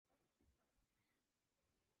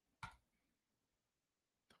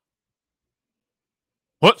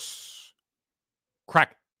What's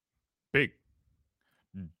crack big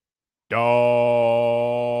dogs?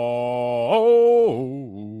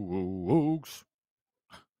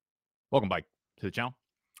 Welcome back to the channel.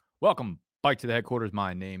 Welcome back to the headquarters.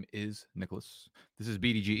 My name is Nicholas. This is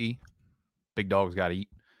BDGE. Big Dogs Gotta Eat.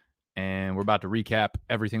 And we're about to recap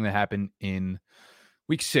everything that happened in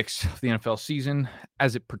week 6 of the NFL season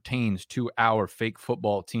as it pertains to our fake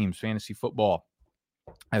football teams, fantasy football,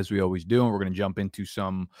 as we always do. And we're going to jump into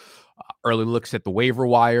some early looks at the waiver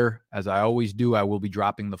wire. As I always do, I will be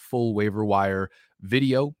dropping the full waiver wire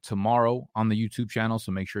video tomorrow on the YouTube channel.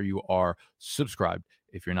 So make sure you are subscribed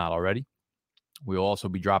if you're not already. We'll also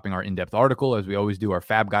be dropping our in-depth article, as we always do, our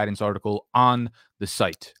Fab Guidance article on the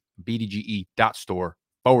site,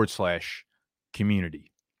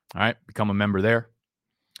 bdge.store/community. All right, become a member there.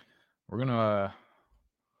 We're gonna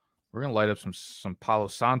light up some Palo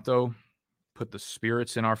Santo, put the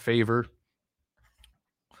spirits in our favor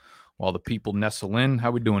while the people nestle in.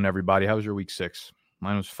 How we doing, everybody? How was your week 6?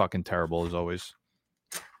 Mine was fucking terrible, as always.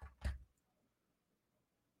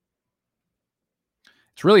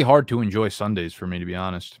 It's really hard to enjoy Sundays for me, to be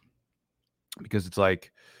honest, because it's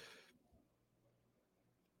like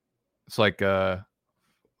I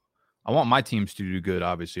want my teams to do good,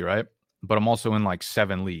 obviously, right? But I'm also in like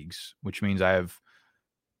 7 leagues, which means I have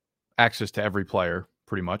access to every player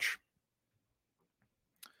pretty much.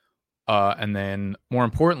 And then more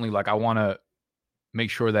importantly, like I want to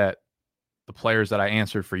make sure that the players that I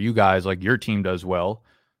answered for you guys, like your team does well.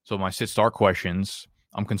 So my sit-start questions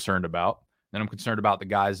I'm concerned about. Then I'm concerned about the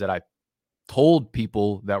guys that I told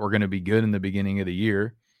people that were going to be good in the beginning of the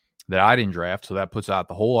year that I didn't draft. So that puts out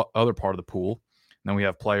the whole other part of the pool. And then we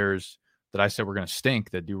have players that I said were going to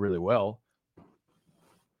stink that do really well.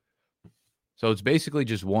 So it's basically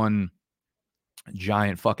just one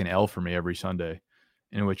giant fucking L for me every Sunday,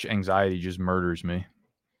 in which anxiety just murders me.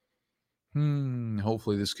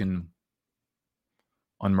 Hopefully this can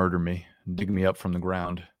unmurder me, dig me up from the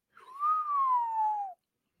ground.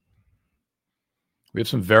 We have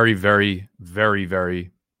some very, very, very,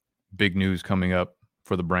 very big news coming up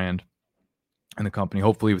for the brand and the company,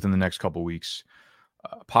 hopefully within the next couple weeks.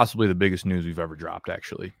 Possibly the biggest news we've ever dropped,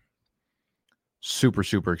 actually. Super,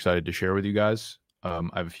 super excited to share with you guys. I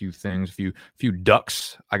have a few things, a few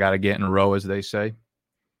ducks I got to get in a row, as they say.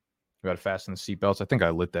 We got to fasten the seatbelts. I think I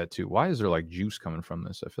lit that too. Why is there like juice coming from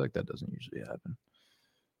this? I feel like that doesn't usually happen.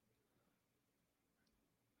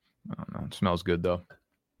 I don't know. It smells good, though.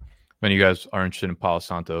 When you guys are interested in Palo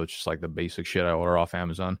Santo, it's just like the basic shit I order off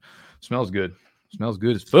Amazon. Smells good. Smells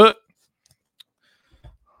good as fuck.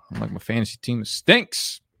 Like my fantasy team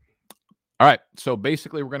stinks. All right. So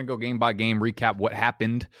basically, we're going to go game by game, recap what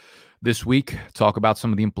happened this week, talk about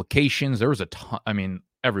some of the implications. There was a ton. I mean,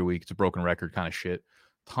 every week it's a broken record kind of shit.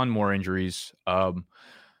 Ton more injuries. There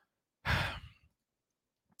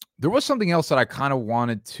was something else that I kind of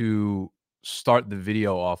wanted to start the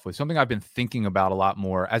video off with, something I've been thinking about a lot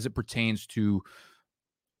more as it pertains to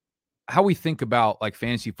how we think about like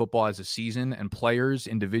fantasy football as a season and players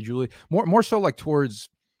individually, more so like towards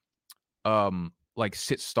like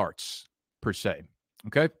sit starts per se.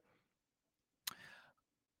 Okay.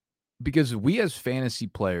 Because we as fantasy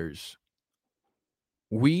players,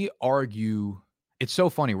 we argue, it's so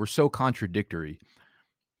funny, we're so contradictory.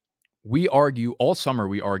 We argue all summer,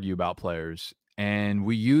 we argue about players, and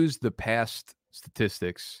we use the past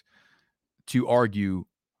statistics to argue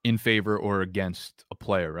in favor or against a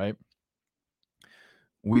player, right?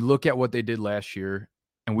 We look at what they did last year,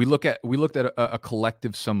 and we looked at a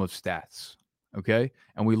collective sum of stats, okay?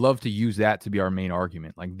 And we love to use that to be our main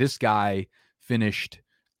argument. Like this guy finished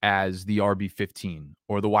as the RB15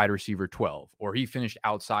 or the wide receiver 12, or he finished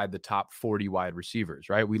outside the top 40 wide receivers,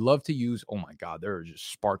 right? We love to use, oh my God, there are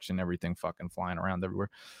just sparks and everything fucking flying around everywhere.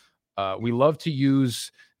 We love to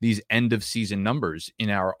use these end of season numbers in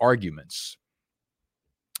our arguments.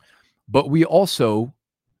 But we also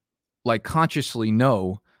like consciously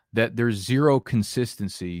know that there's zero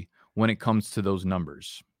consistency when it comes to those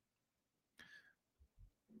numbers.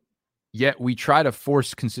 Yet we try to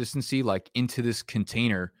force consistency like into this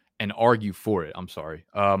container and argue for it. I'm sorry.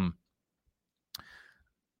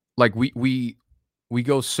 Like we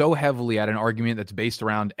go so heavily at an argument that's based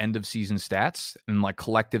around end of season stats and like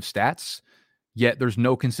collective stats, yet there's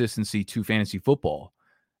no consistency to fantasy football,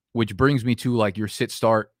 which brings me to like your sit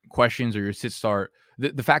start questions or your sit start.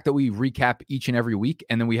 The fact that we recap each and every week,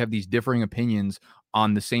 and then we have these differing opinions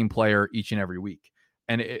on the same player each and every week.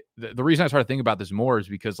 And the reason I started thinking about this more is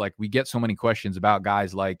because like we get so many questions about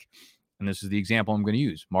guys like, and this is the example I'm going to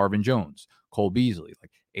use, Marvin Jones, Cole Beasley,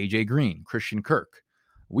 like AJ Green, Christian Kirk.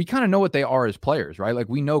 we kind of know what they are as players, right? Like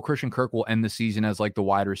we know Christian Kirk will end the season as like the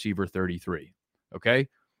wide receiver 33. Okay.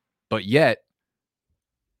 But yet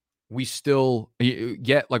we still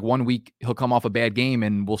get like 1 week, he'll come off a bad game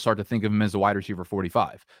and we'll start to think of him as a wide receiver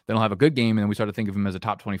 45. Then he'll have a good game and then we start to think of him as a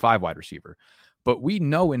top 25 wide receiver. But we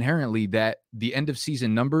know inherently that the end of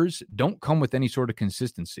season numbers don't come with any sort of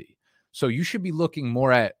consistency. So you should be looking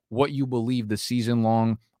more at what you believe the season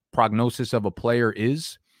long prognosis of a player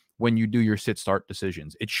is when you do your sit start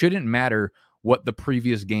decisions. It shouldn't matter what the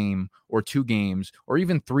previous game or 2 games or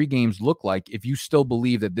even 3 games look like if you still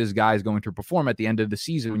believe that this guy is going to perform at the end of the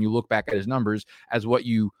season when you look back at his numbers as what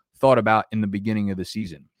you thought about in the beginning of the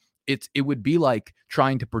season. It would be like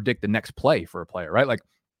trying to predict the next play for a player, right? Like,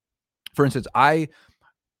 for instance,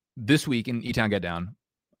 this week in E-Town Get Down,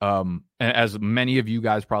 as many of you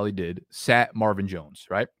guys probably did, sat Marvin Jones,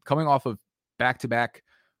 right? Coming off of back-to-back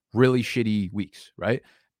really shitty weeks, right?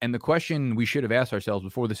 And the question we should have asked ourselves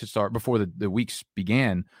before the weeks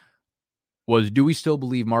began was, do we still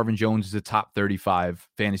believe Marvin Jones is a top 35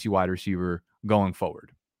 fantasy wide receiver going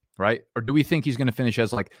forward, right? Or do we think he's going to finish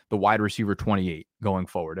as like the wide receiver 28 going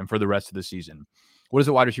forward and for the rest of the season? What does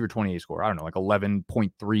a wide receiver 28 score? I don't know, like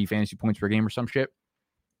 11.3 fantasy points per game or some shit.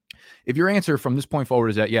 If your answer from this point forward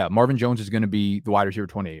is that, yeah, Marvin Jones is going to be the wide receiver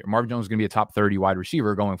 28, or Marvin Jones is going to be a top 30 wide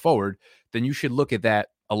receiver going forward, then you should look at that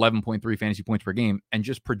 11.3 fantasy points per game and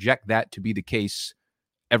just project that to be the case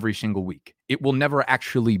every single week. It will never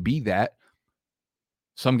actually be that.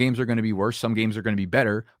 Some games are going to be worse. Some games are going to be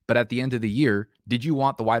better. But at the end of the year, did you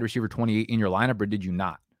want the wide receiver 28 in your lineup or did you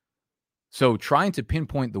not? So trying to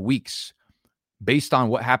pinpoint the weeks based on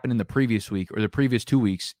what happened in the previous week or the previous 2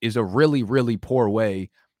 weeks is a really, really poor way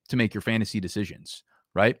to make your fantasy decisions,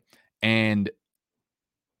 right? And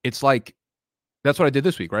it's like, that's what I did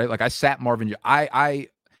this week, right? Like I sat Marvin.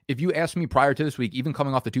 If you asked me prior to this week, even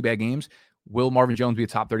coming off the 2 bad games, will Marvin Jones be a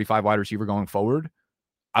top 35 wide receiver going forward?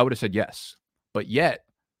 I would have said yes. But yet,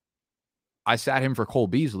 I sat him for Cole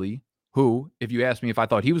Beasley, who, if you asked me if I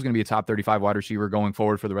thought he was going to be a top 35 wide receiver going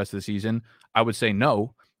forward for the rest of the season, I would say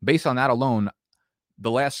no. Based on that alone,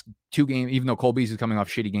 the last 2 games, even though Cole Beasley is coming off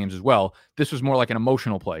shitty games as well, this was more like an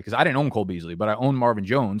emotional play because I didn't own Cole Beasley, but I owned Marvin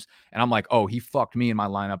Jones. And I'm like, oh, he fucked me in my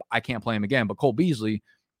lineup. I can't play him again. But Cole Beasley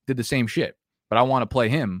did the same shit. But I want to play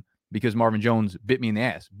him because Marvin Jones bit me in the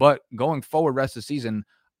ass. But going forward rest of the season,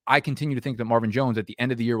 I continue to think that Marvin Jones at the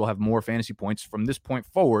end of the year will have more fantasy points from this point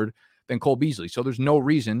forward than Cole Beasley. So there's no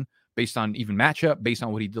reason, based on even matchup, based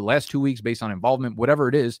on what he did the last 2 weeks, based on involvement, whatever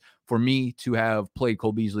it is, for me to have played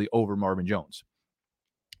Cole Beasley over Marvin Jones.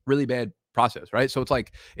 Really bad process, right? So it's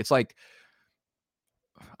like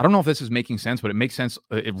I don't know if this is making sense, but it makes sense.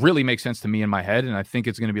 It really makes sense to me in my head. And I think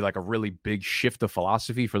it's going to be like a really big shift of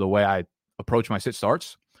philosophy for the way I approach my sit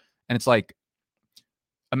starts. And it's like,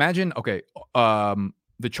 imagine, okay,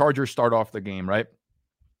 the Chargers start off the game, right?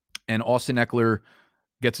 And Austin Eckler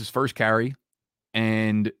gets his first carry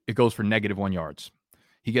and it goes for -1 yards.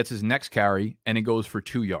 He gets his next carry and it goes for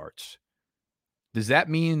 2 yards. Does that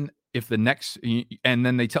mean if the next, and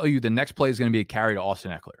then they tell you the next play is going to be a carry to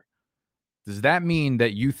Austin Eckler? Does that mean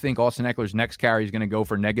that you think Austin Eckler's next carry is going to go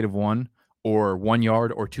for -1 or 1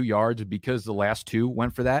 yard or 2 yards because the last 2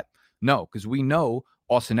 went for that? No, because we know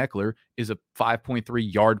Austin Eckler is a 5.3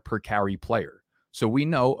 yard per carry player. So we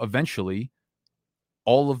know eventually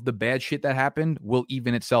all of the bad shit that happened will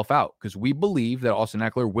even itself out because we believe that Austin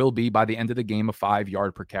Eckler will be, by the end of the game, a 5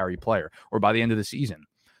 yard per carry player, or by the end of the season.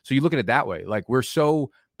 So you look at it that way. Like, we're so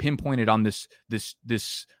pinpointed on this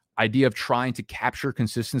idea of trying to capture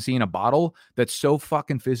consistency in a bottle that's so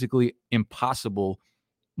fucking physically impossible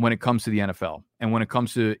when it comes to the NFL and when it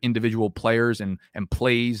comes to individual players and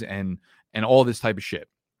plays and all this type of shit.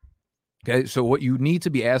 Okay, so what you need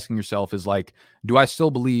to be asking yourself is like, do I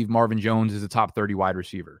still believe Marvin Jones is a top 30 wide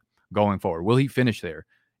receiver going forward? Will he finish there?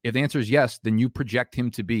 If the answer is yes, then you project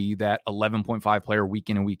him to be that 11.5 player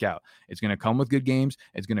week in and week out. It's going to come with good games.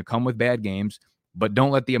 It's going to come with bad games, but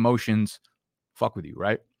don't let the emotions fuck with you,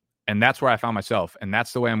 right? And that's where I found myself. And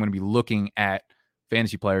that's the way I'm going to be looking at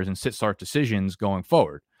fantasy players and sit-start decisions going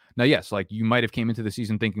forward. Now, yes, like you might have came into the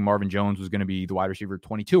season thinking Marvin Jones was going to be the wide receiver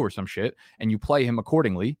 22 or some shit, and you play him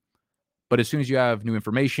accordingly. But as soon as you have new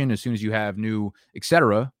information, as soon as you have new,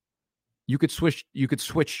 etc., you could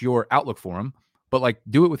switch your outlook for him, but like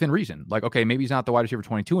do it within reason. Like, okay, maybe he's not the wide receiver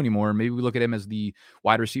 22 anymore. Maybe we look at him as the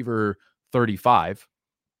wide receiver 35.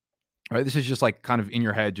 Right? This is just like kind of in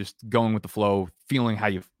your head, just going with the flow, feeling how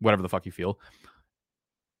you, whatever the fuck you feel.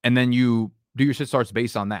 And then you do your sit starts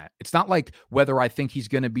based on that. It's not like whether I think he's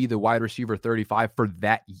going to be the wide receiver 35 for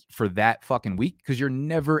that fucking week, because you're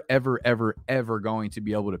never, ever, ever, ever going to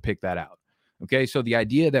be able to pick that out. Okay. So the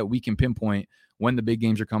idea that we can pinpoint when the big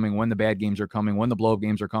games are coming, when the bad games are coming, when the blow-up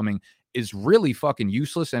games are coming is really fucking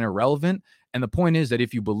useless and irrelevant. And the point is that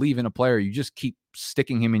if you believe in a player, you just keep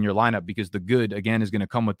sticking him in your lineup because the good, again, is going to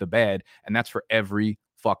come with the bad. And that's for every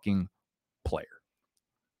fucking player.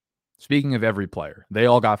 Speaking of every player, they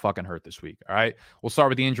all got fucking hurt this week. All right. We'll start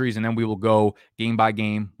with the injuries and then we will go game by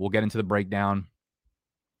game. We'll get into the breakdown.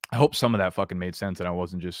 I hope some of that fucking made sense and I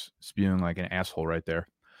wasn't just spewing like an asshole right there.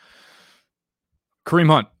 Kareem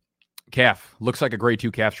Hunt, calf. Looks like a grade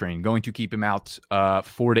 2 calf strain. Going to keep him out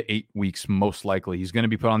 4 to 8 weeks, most likely. He's going to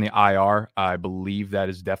be put on the IR. I believe that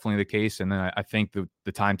is definitely the case. And then I think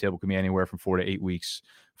the timetable can be anywhere from 4 to 8 weeks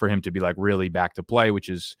for him to be like really back to play, which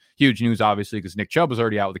is huge news, obviously, because Nick Chubb was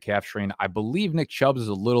already out with the calf strain. I believe Nick Chubb is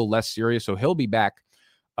a little less serious, so he'll be back.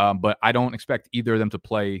 But I don't expect either of them to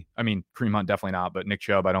play. I mean, Kareem Hunt definitely not, but Nick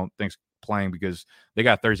Chubb I don't think's playing because they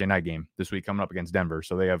got a Thursday night game this week coming up against Denver.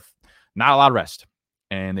 So they have not a lot of rest,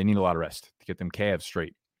 and they need a lot of rest to get them calves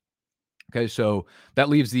straight. Okay, so that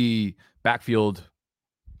leaves the backfield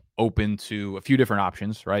open to a few different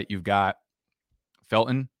options, right? You've got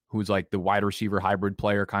Felton, who's like the wide receiver hybrid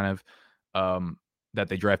player kind of that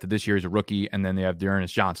they drafted this year as a rookie. And then they have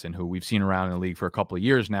D'Ernest Johnson, who we've seen around in the league for a couple of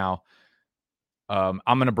years now. I'm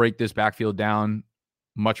going to break this backfield down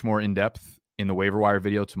much more in depth in the waiver wire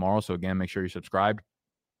video tomorrow. So again, make sure you're subscribed.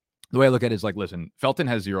 The way I look at it is like, listen, Felton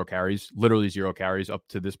has 0 carries, literally 0 carries up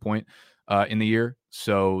to this point in the year.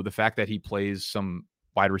 So the fact that he plays some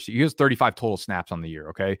wide receiver, he has 35 total snaps on the year.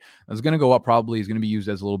 Okay. That's going to go up probably. He's going to be used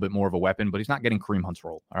as a little bit more of a weapon, but he's not getting Kareem Hunt's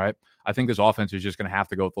role. All right. I think this offense is just going to have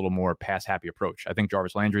to go with a little more pass happy approach. I think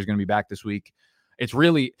Jarvis Landry is going to be back this week. It's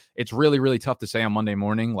really, really tough to say on Monday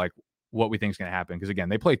morning, like what we think is going to happen. Because again,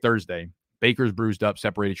 they play Thursday. Baker's bruised up,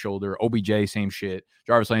 separated shoulder. OBJ, same shit.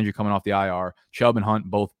 Jarvis Landry coming off the IR. Chubb and Hunt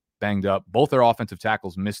both banged up. Both their offensive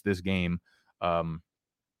tackles missed this game.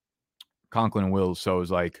 Conklin and Wills. So it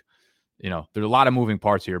was like, there's a lot of moving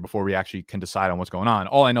parts here before we actually can decide on what's going on.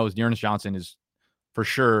 All I know is D'Ernest Johnson is for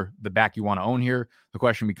sure the back you want to own here. The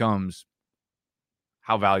question becomes,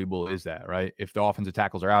 how valuable is that, right? If the offensive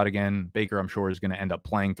tackles are out again, Baker, I'm sure, is going to end up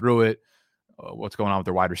playing through it. What's going on with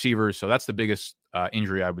their wide receivers? So that's the biggest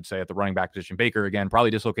injury, I would say, at the running back position. Baker, again,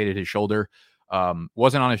 probably dislocated his shoulder.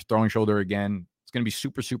 Wasn't on his throwing shoulder again. It's going to be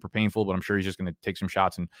super, super painful, but I'm sure he's just going to take some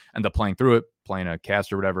shots and end up playing through it, playing a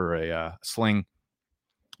cast or whatever, a sling.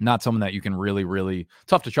 Not someone that you can really, really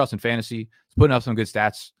tough to trust in fantasy. He's putting up some good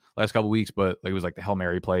stats last couple of weeks, but it was like the Hail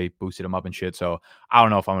Mary play boosted him up and shit. So I don't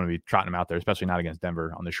know if I'm going to be trotting him out there, especially not against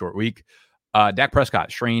Denver on the short week. Dak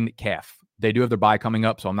Prescott, strained calf. They do have their bye coming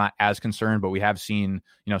up, so I'm not as concerned, but we have seen,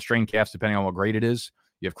 strained calves depending on what grade it is.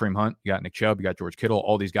 You have Kareem Hunt, you got Nick Chubb, you got George Kittle,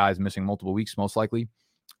 all these guys missing multiple weeks, most likely.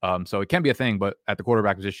 So it can be a thing, but at the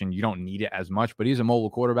quarterback position, you don't need it as much, but he's a mobile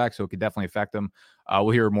quarterback, so it could definitely affect him. We'll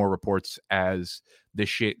hear more reports as this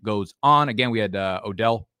shit goes on. Again, we had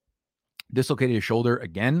Odell dislocated his shoulder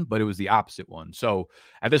again, but it was the opposite one. So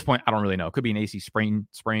at this point, I don't really know. It could be an AC sprain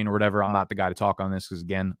or whatever. I'm not the guy to talk on this because,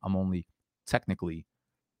 again, I'm only technically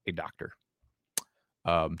a doctor.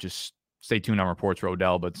 Just stay tuned on reports for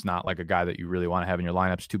Odell, but it's not like a guy that you really want to have in your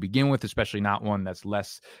lineups to begin with, especially not one that's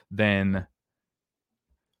less than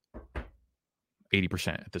 80%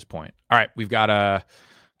 at this point. All right, we've got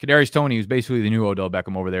Kadarius Toney, who's basically the new Odell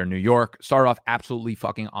Beckham over there in New York. Started off absolutely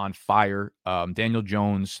fucking on fire. Daniel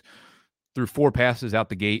Jones threw 4 passes out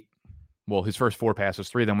the gate. Well, his first 4 passes,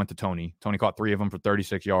 3 of them went to Toney. Toney caught 3 of them for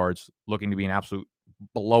 36 yards, looking to be an absolute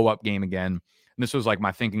blow-up game again. And this was like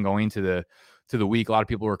my thinking going into the week. A lot of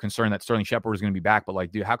people were concerned that Sterling Shepard was going to be back, but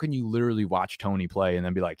like, dude, how can you literally watch Toney play and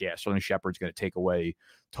then be like, yeah, Sterling Shepard's going to take away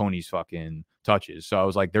Toney's fucking touches? So I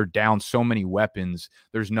was like, they're down so many weapons.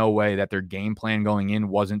 There's no way that their game plan going in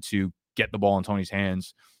wasn't to get the ball in Toney's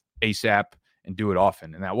hands ASAP and do it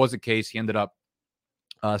often. And that was the case. He ended up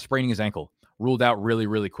spraining his ankle, ruled out really,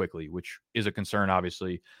 really quickly, which is a concern,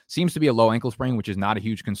 obviously. Seems to be a low ankle sprain, which is not a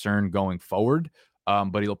huge concern going forward.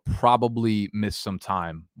 But he'll probably miss some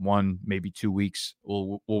time, 1, maybe 2 weeks.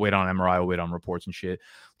 We'll wait on MRI, we'll wait on reports and shit.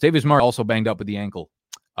 Latavius Murray also banged up with the ankle.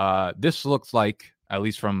 This looks like, at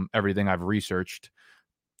least from everything I've researched,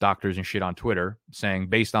 doctors and shit on Twitter saying,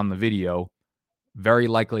 based on the video, very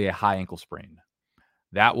likely a high ankle sprain.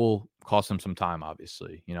 That will cost him some time,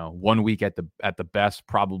 obviously. 1 week at the best,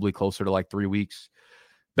 probably closer to like 3 weeks.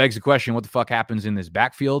 Begs the question, what the fuck happens in this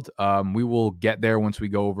backfield? We will get there once we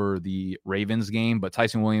go over the Ravens game, but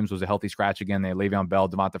Tyson Williams was a healthy scratch again. They had Le'Veon Bell,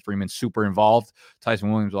 Devonta Freeman super involved. Tyson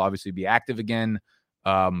Williams will obviously be active again.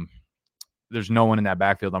 There's no one in that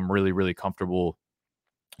backfield I'm really, really comfortable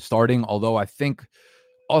starting, although I think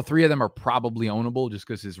all 3 of them are probably ownable just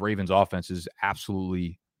because his Ravens offense is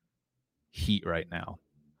absolutely heat right now.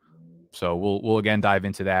 So we'll again dive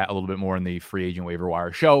into that a little bit more in the free agent waiver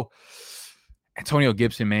wire show. Antonio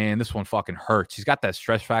Gibson, man, this one fucking hurts. He's got that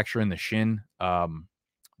stress fracture in the shin.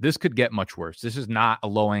 This could get much worse. This is not a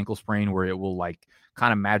low ankle sprain where it will like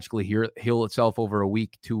kind of magically heal itself over a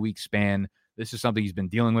week, 2 week span. This is something he's been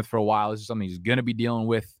dealing with for a while. This is something he's going to be dealing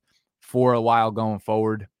with for a while going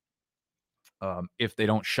forward. If they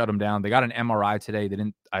don't shut him down, they got an MRI today. They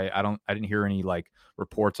didn't. I didn't hear any like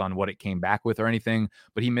reports on what it came back with or anything.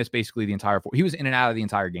 But he missed basically the entire. He was in and out of the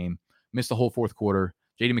entire game. Missed the whole fourth quarter.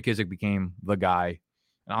 J.D. McKissic became the guy.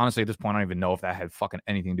 And honestly, at this point, I don't even know if that had fucking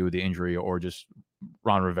anything to do with the injury or just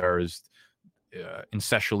Ron Rivera's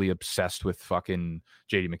incestually obsessed with fucking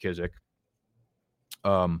J.D. McKissic.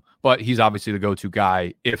 But he's obviously the go-to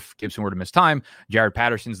guy if Gibson were to miss time. Jared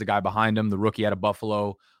Patterson's the guy behind him, the rookie out of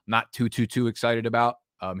Buffalo. Not too excited about.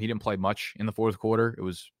 He didn't play much in the fourth quarter. It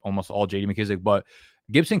was almost all J.D. McKissic, but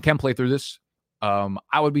Gibson can play through this.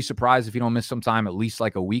 I would be surprised if you don't miss some time, at least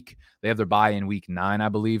like a week. They have their bye in week 9, I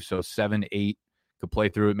believe. So 7, 8 could play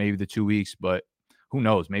through it, maybe the 2 weeks, but who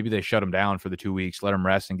knows? Maybe they shut him down for the 2 weeks, let him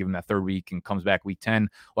rest and give him that third week and comes back week 10.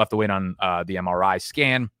 We'll have to wait on the MRI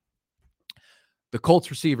scan. The Colts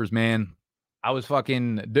receivers, man,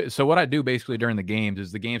 so what I do basically during the games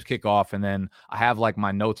is the games kick off and then I have like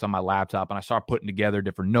my notes on my laptop and I start putting together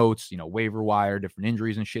different notes, waiver wire, different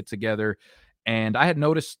injuries and shit together. And I had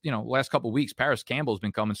noticed, last couple of weeks, Paris Campbell's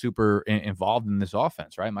been coming super involved in this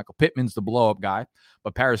offense, right? Michael Pittman's the blow-up guy,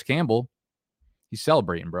 but Paris Campbell, he's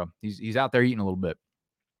celebrating, bro. He's out there eating a little bit.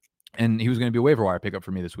 And he was going to be a waiver wire pickup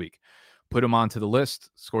for me this week. Put him onto the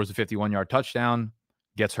list, scores a 51-yard touchdown,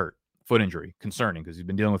 gets hurt. Foot injury, concerning because he's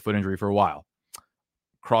been dealing with foot injury for a while.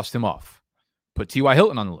 Crossed him off. Put T.Y.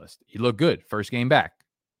 Hilton on the list. He looked good. First game back.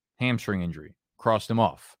 Hamstring injury. Crossed him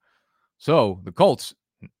off. So the Colts,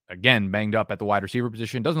 again, banged up at the wide receiver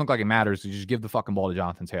position. Doesn't look like it matters. You just give the fucking ball to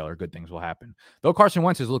Jonathan Taylor. Good things will happen. Though Carson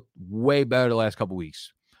Wentz has looked way better the last couple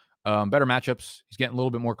weeks. Better matchups. He's getting a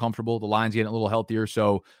little bit more comfortable. The line's getting a little healthier.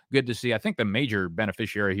 So good to see. I think the major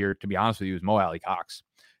beneficiary here, to be honest with you, is Mo Alley-Cox.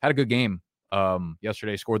 Had a good game.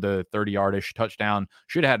 Yesterday, scored the 30-yard-ish touchdown.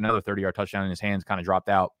 Should have had another 30-yard touchdown in his hands, kind of dropped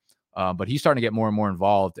out. But he's starting to get more and more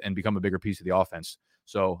involved and become a bigger piece of the offense.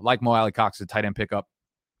 So, like Mo Alley-Cox, a tight end pickup.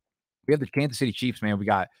 We have the Kansas City Chiefs, man. We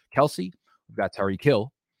got Kelsey. We've got Tyreek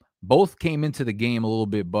Hill. Both came into the game a little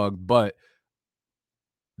bit bugged, but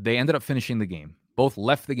they ended up finishing the game. Both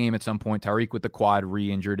left the game at some point. Tyreek with the quad,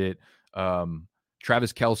 re-injured it.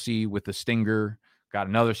 Travis Kelsey with the stinger. Got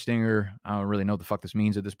another stinger. I don't really know what the fuck this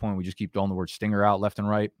means at this point. We just keep throwing the word stinger out left and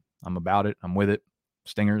right. I'm about it. I'm with it.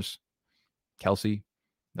 Stingers. Kelsey.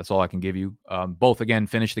 That's all I can give you. Both, again,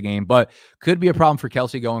 finished the game, but could be a problem for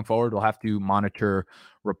Kelsey going forward. We'll have to monitor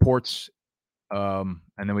reports, and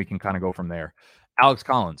then we can kind of go from there. Alex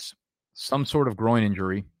Collins, some sort of groin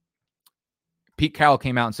injury. Pete Carroll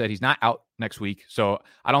came out and said he's not out next week. So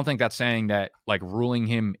I don't think that's saying that like ruling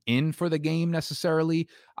him in for the game necessarily.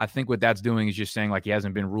 I think what that's doing is just saying like he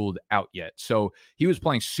hasn't been ruled out yet. So he was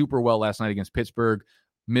playing super well last night against Pittsburgh,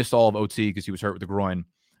 missed all of OT because he was hurt with the groin.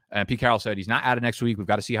 And Pete Carroll said he's not out of next week. We've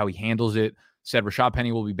got to see how he handles it. Said Rashad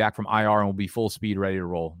Penny will be back from IR and will be full speed, ready to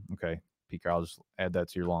roll. Okay. Pete Carroll, just add that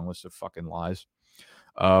to your long list of fucking lies.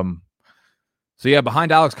 So yeah,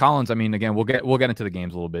 behind Alex Collins, I mean, again, we'll get into the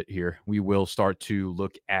games a little bit here. We will start to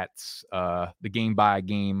look at the game by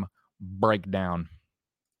game breakdown.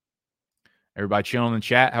 Everybody chilling in the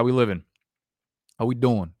chat. How we living? How we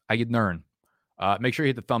doing? How you doing? Make sure you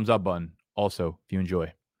hit the thumbs up button also if you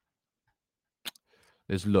enjoy.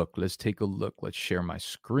 Let's look. Let's take a look. Let's share my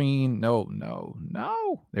screen. No.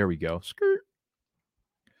 There we go. Skirt.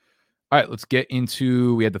 All right, let's get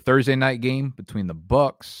into, we had the Thursday night game between the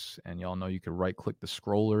Bucks, and y'all know you can right-click the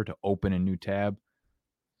scroller to open a new tab.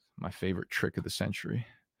 My favorite trick of the century.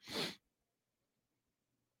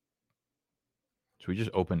 Should we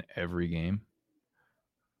just open every game?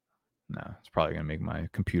 No, it's probably going to make my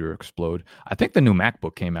computer explode. I think the new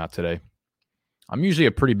MacBook came out today. I'm usually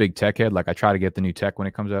a pretty big tech head. Like, I try to get the new tech when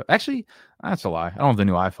it comes out. Actually, that's a lie. I don't have the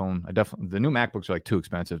new iPhone. The new MacBooks are like too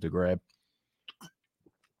expensive to grab.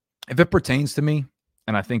 If it pertains to me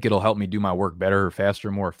and I think it'll help me do my work better,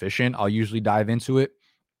 faster, more efficient, I'll usually dive into it.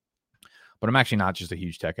 But I'm actually not just a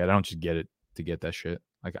huge tech head. I don't just get it to get that shit.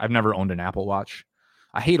 Like, I've never owned an Apple Watch.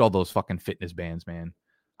 I hate all those fucking fitness bands, man.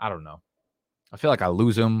 I don't know. I feel like I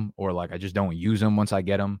lose them or like I just don't use them once I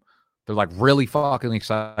get them. They're like really fucking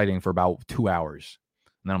exciting for about 2 hours.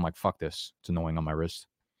 And then I'm like, fuck this. It's annoying on my wrist.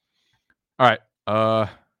 All right.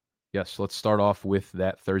 Yes, let's start off with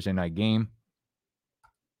that Thursday night game.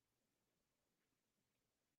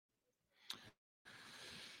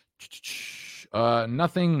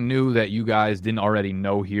 Nothing new that you guys didn't already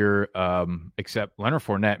know here, except Leonard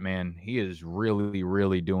Fournette, man. He is really,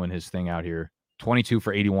 really doing his thing out here. 22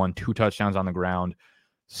 for 81, 2 touchdowns on the ground,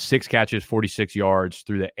 6 catches, 46 yards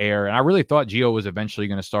through the air. And I really thought Gio was eventually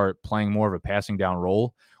going to start playing more of a passing down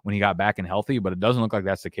role when he got back and healthy, but it doesn't look like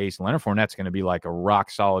that's the case. Leonard Fournette's going to be like a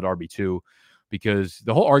rock-solid RB2 because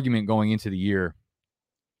the whole argument going into the year,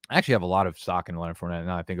 I actually have a lot of stock in Leonard Fournette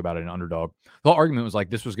now I think about it in underdog. The whole argument was like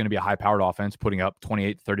this was going to be a high-powered offense putting up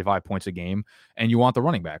 28, 35 points a game, and you want the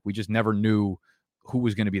running back. We just never knew who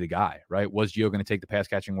was going to be the guy, right? Was Gio going to take the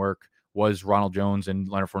pass-catching work? Was Ronald Jones and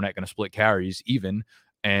Leonard Fournette going to split carries even?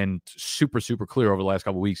 And super, super clear over the last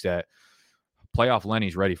couple of weeks that playoff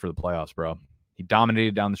Lenny's ready for the playoffs, bro. He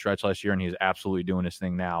dominated down the stretch last year, and he's absolutely doing his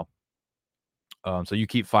thing now. So you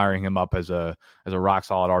keep firing him up as a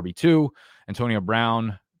rock-solid RB2. Antonio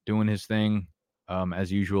Brown doing his thing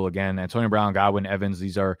as usual. Again, Antonio Brown, Godwin, Evans,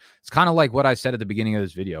 it's kind of like what I said at the beginning of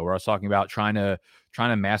this video where I was talking about trying to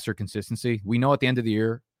master consistency. We know at the end of the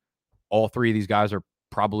year, all 3 of these guys are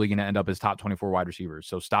probably going to end up as top 24 wide receivers.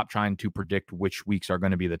 So stop trying to predict which weeks are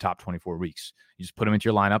going to be the top 24 weeks. You just put them into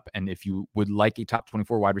your lineup. And if you would like a top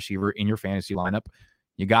 24 wide receiver in your fantasy lineup,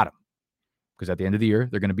 you got them. Because at the end of the year,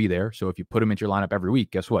 they're going to be there. So if you put them into your lineup every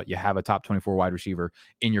week, guess what? You have a top 24 wide receiver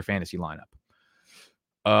in your fantasy lineup.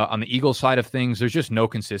 On the Eagles side of things, there's just no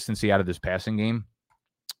consistency out of this passing game.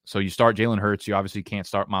 So you start Jalen Hurts. You obviously can't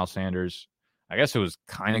start Miles Sanders. I guess it was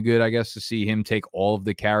kind of good, to see him take all of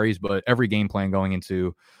the carries, but every game plan going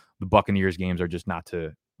into the Buccaneers games are just not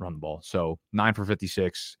to run the ball. So 9 for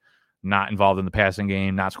 56, not involved in the passing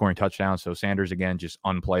game, not scoring touchdowns. So Sanders, again, just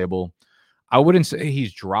unplayable. I wouldn't say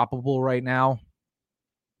he's droppable right now,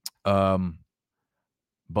 but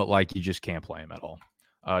like you just can't play him at all.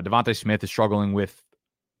 Devontae Smith is struggling with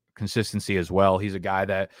consistency as well. He's a guy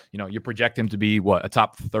that, you project him to be a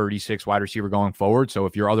top 36 wide receiver going forward. So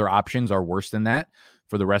if your other options are worse than that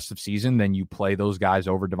for the rest of season, then you play those guys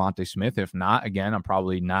over Devontae Smith. If not, again, I'm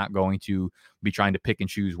probably not going to be trying to pick and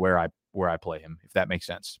choose where I play him, if that makes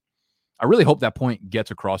sense. I really hope that point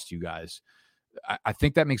gets across to you guys. I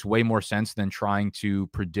think that makes way more sense than trying to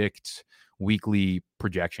predict weekly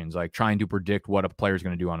projections, like trying to predict what a player is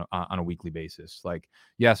going to do on a weekly basis. Like,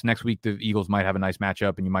 yes, next week the Eagles might have a nice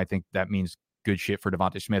matchup, and you might think that means good shit for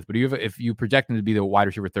Devontae Smith. But if you project him to be the wide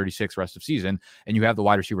receiver 36 rest of season, and you have the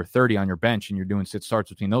wide receiver 30 on your bench, and you're doing sit starts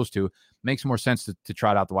between those two, it makes more sense to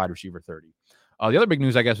trot out the wide receiver 30. The other big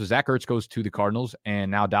news, I guess, was Zach Ertz goes to the Cardinals, and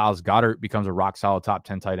now Dallas Goedert becomes a rock solid top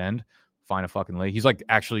 10 tight end. Fine a fucking lay. He's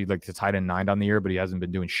actually the tight end 9 on the year, but he hasn't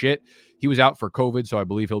been doing shit. He was out for COVID, so I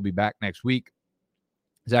believe he'll be back next week.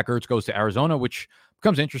 Zach Ertz goes to Arizona, which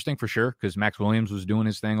becomes interesting for sure because Max Williams was doing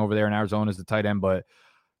his thing over there in Arizona as the tight end, but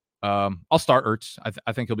I'll start Ertz.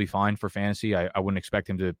 I think he'll be fine for fantasy. I wouldn't expect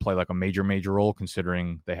him to play like a major role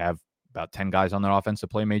considering they have about 10 guys on their offense to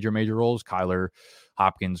play major roles. Kyler,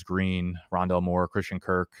 Hopkins, Green, Rondell Moore, Christian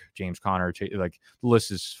Kirk, James Conner. The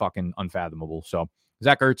list is fucking unfathomable. So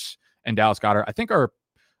Zach Ertz and Dallas Goedert, I think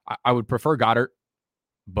I would prefer Goedert,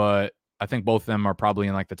 but I think both of them are probably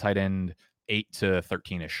in the tight end 8 to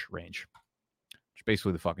 13-ish range, which is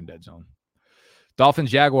basically the fucking dead zone. Dolphins,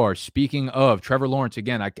 Jaguars. Speaking of Trevor Lawrence,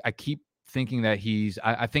 again, I keep thinking that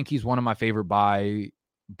I think he's one of my favorite buy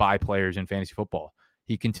players in fantasy football.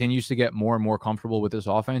 He continues to get more and more comfortable with this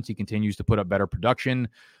offense. He continues to put up better production,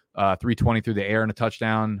 320 through the air and a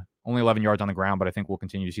touchdown. Only 11 yards on the ground, but I think we'll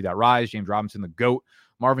continue to see that rise. James Robinson, the GOAT.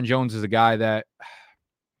 Marvin Jones is a guy that,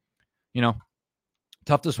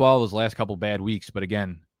 tough to swallow those last couple bad weeks. But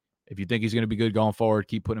again, if you think he's going to be good going forward,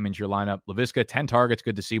 keep putting him into your lineup. Laviska, 10 targets,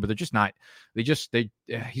 good to see, but they're just not.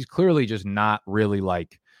 He's clearly just not really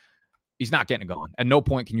he's not getting it going. At no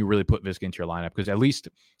point can you really put Viska into your lineup because at least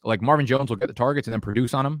Marvin Jones will get the targets and then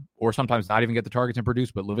produce on them, or sometimes not even get the targets and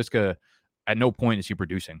produce. But Laviska, at no point is he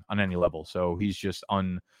producing on any level. So he's just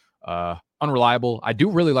unreliable. I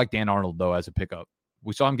do really like Dan Arnold, though, as a pickup.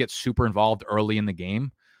 We saw him get super involved early in the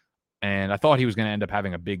game, and I thought he was going to end up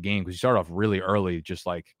having a big game because he started off really early, just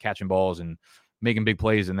catching balls and making big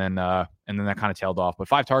plays, and then that kind of tailed off. But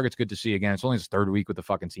 5 targets, good to see. Again, it's only his 3rd week with the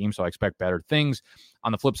fucking team, so I expect better things.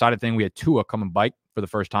 On the flip side of thing, we had Tua come and bite for the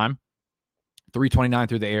first time. 329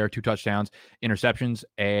 through the air, 2 touchdowns, interceptions,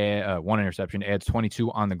 1 interception, adds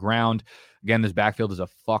 22 on the ground. Again, this backfield is a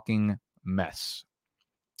fucking mess.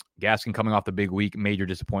 Gaskin coming off the big week, major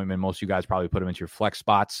disappointment. Most of you guys probably put him into your flex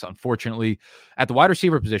spots, unfortunately, at the wide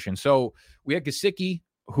receiver position. So we had Gesicki,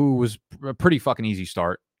 who was a pretty fucking easy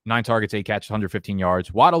start. 9 targets, 8 catches, 115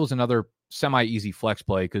 yards. Waddle was another semi-easy flex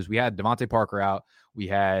play because we had Devontae Parker out. We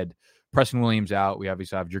had Preston Williams out. We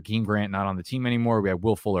obviously have Jakeem Grant not on the team anymore. We have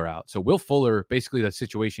Will Fuller out. So Will Fuller, basically the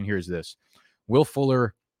situation here is this. Will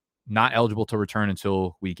Fuller, not eligible to return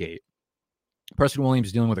until week 8. Preston Williams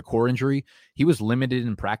is dealing with a core injury. He was limited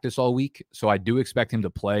in practice all week, so I do expect him to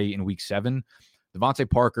play in week 7. Devontae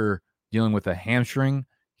Parker dealing with a hamstring.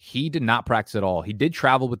 He did not practice at all. He did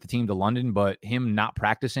travel with the team to London, but him not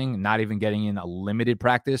practicing, not even getting in a limited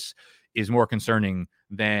practice, is more concerning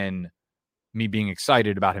than me being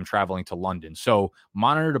excited about him traveling to London. So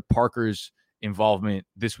monitor Parker's involvement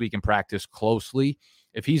this week in practice closely.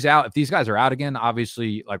 If he's out, if these guys are out again,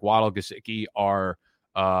 obviously like Waddle, Gesicki are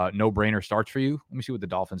no-brainer starts for you. Let me see what the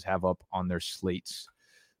Dolphins have up on their slates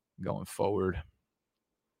going forward.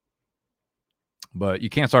 But you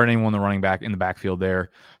can't start anyone the running back in the backfield there.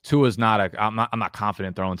 Tua's I'm not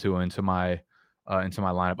confident throwing Tua into my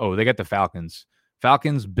lineup. Oh, they get the Falcons.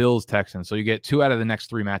 Falcons, Bills, Texans. So you get 2 out of the next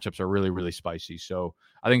 3 matchups are really, really spicy. So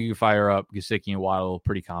I think you can fire up Gesicki and Waddle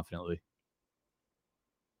pretty confidently.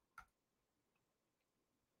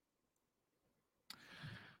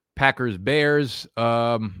 Packers, Bears.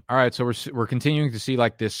 All right, so we're continuing to see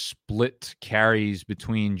like this split carries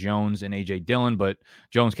between Jones and A.J. Dillon, but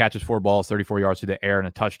Jones catches 4 balls, 34 yards to the air and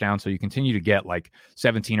a touchdown. So you continue to get like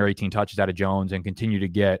 17 or 18 touches out of Jones and continue to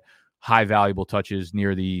get high valuable touches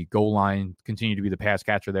near the goal line, continue to be the pass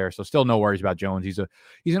catcher there. So still no worries about Jones. He's an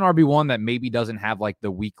RB1 that maybe doesn't have like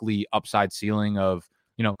the weekly upside ceiling of,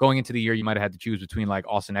 going into the year, you might have had to choose between like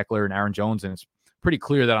Austin Eckler and Aaron Jones. And it's pretty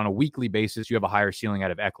clear that on a weekly basis, you have a higher ceiling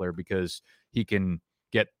out of Eckler because he can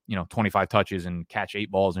get, 25 touches and catch 8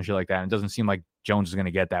 balls and shit like that. And it doesn't seem like Jones is going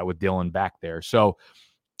to get that with Dillon back there. So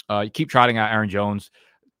you keep trotting out Aaron Jones.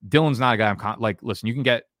 Dillon's not a guy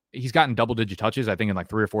listen, he's gotten double-digit touches, I think, in like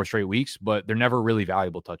 3 or 4 straight weeks, but they're never really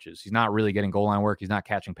valuable touches. He's not really getting goal line work. He's not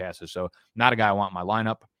catching passes. So not a guy I want in my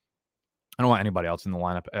lineup. I don't want anybody else in the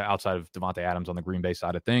lineup outside of Devontae Adams on the Green Bay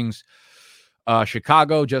side of things.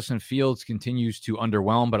 Chicago, Justin Fields continues to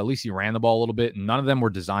underwhelm, but at least he ran the ball a little bit. None of them were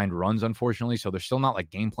designed runs, unfortunately, so they're still not like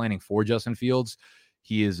game planning for Justin Fields.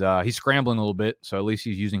 He's scrambling a little bit, so at least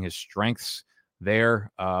he's using his strengths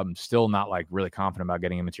there. Still not like really confident about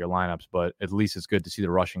getting him into your lineups, but at least it's good to see the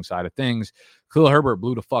rushing side of things. Khalil Herbert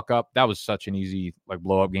blew the fuck up. That was such an easy like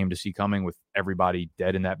blow up game to see coming with everybody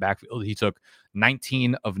dead in that backfield. He took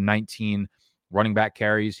 19 of 19 running back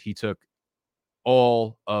carries. He took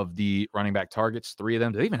all of the running back targets, 3 of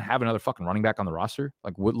them. Do they even have another fucking running back on the roster?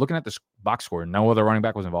 Like looking at this box score, no other running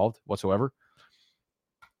back was involved whatsoever.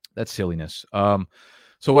 That's silliness.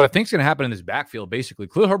 So what I think is going to happen in this backfield, basically,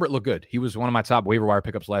 Khalil Herbert looked good. He was one of my top waiver wire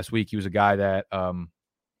pickups last week. He was a guy that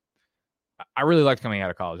I really liked coming out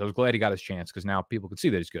of college. I was glad he got his chance because now people could see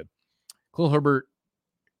that he's good. Khalil Herbert,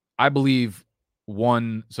 I believe,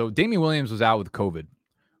 won. So Damian Williams was out with COVID,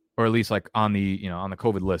 or at least like on the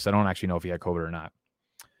COVID list. I don't actually know if he had COVID or not.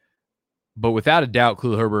 But without a doubt,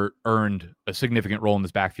 Khalil Herbert earned a significant role in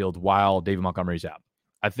this backfield while David Montgomery's out.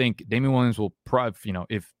 I think Damian Williams will probably,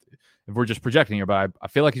 if we're just projecting here, but I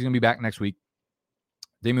feel like he's going to be back next week.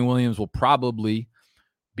 Damian Williams will probably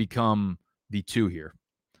become the 2 here.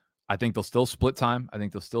 I think they'll still split time. I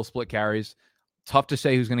think they'll still split carries. Tough to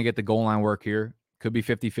say who's going to get the goal line work here. Could be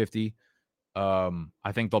 50-50.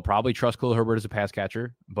 I think they'll probably trust Khalil Herbert as a pass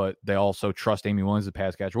catcher, but they also trust Damian Williams as a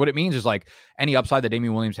pass catcher. What it means is like any upside that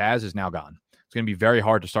Damian Williams has is now gone. It's going to be very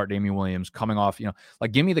hard to start Damian Williams coming off,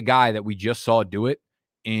 like give me the guy that we just saw do it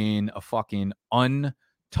in a fucking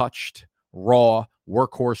untouched, raw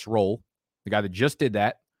workhorse role, the guy that just did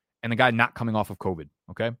that, and the guy not coming off of COVID,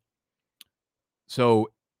 okay?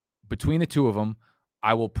 So between the 2 of them,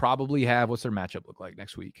 I will probably have, what's their matchup look like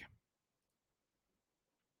next week?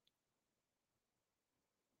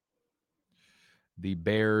 The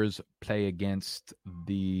Bears play against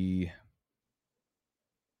the...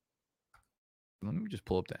 Let me just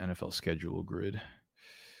pull up the NFL schedule grid.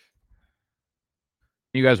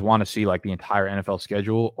 You guys want to see like the entire NFL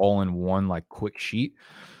schedule all in one like quick sheet,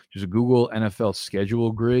 just Google NFL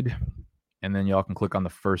schedule grid, and then y'all can click on the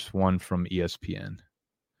first one from ESPN.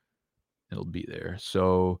 It'll be there.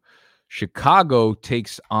 So Chicago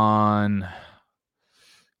takes on,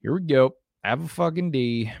 here we go, have a fucking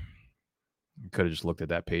D. I could have just looked at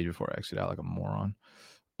that page before I exited out like a moron.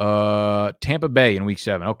 Tampa Bay in week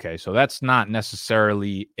 7. Okay, so that's not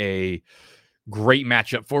necessarily a great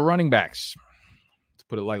matchup for running backs,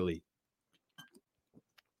 put it lightly.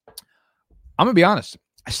 I'm going to be honest.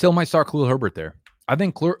 I still might start Khalil Herbert there. I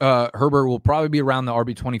think Herbert will probably be around the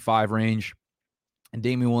RB 25 range, and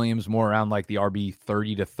Damian Williams more around like the RB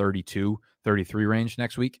 30 to 32, 33 range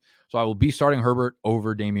next week. So I will be starting Herbert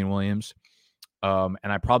over Damian Williams. And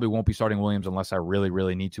I probably won't be starting Williams unless I really,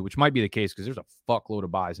 really need to, which might be the case because there's a fuckload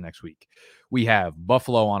of buys next week. We have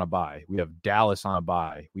Buffalo on a bye. We have Dallas on a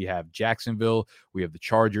bye. We have Jacksonville. We have the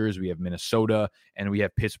Chargers. We have Minnesota. And we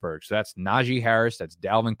have Pittsburgh. So that's Najee Harris. That's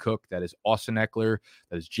Dalvin Cook. That is Austin Eckler.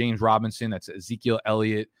 That is James Robinson. That's Ezekiel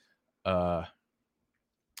Elliott. Yeah,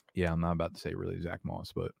 I'm not about to say really Zach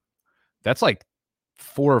Moss, but that's like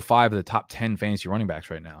 4 or 5 of the top 10 fantasy running backs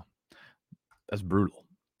right now. That's brutal.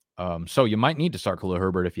 So you might need to start Khalil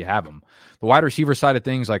Herbert if you have him. The wide receiver side of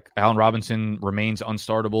things, like Allen Robinson remains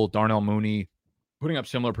unstartable. Darnell Mooney putting up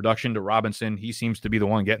similar production to Robinson. He seems to be the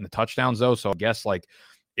one getting the touchdowns, though. So I guess, like,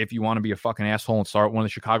 if you want to be a fucking asshole and start one of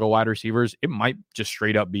the Chicago wide receivers, it might just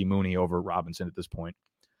straight up be Mooney over Robinson at this point.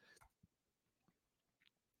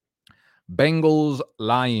 Bengals,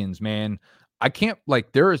 Lions, man. I can't,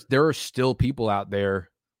 like, there are still people out there.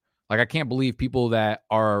 Like, I can't believe people that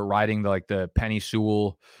are riding the Penny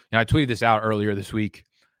Sewell. I tweeted this out earlier this week,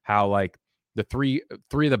 how like the three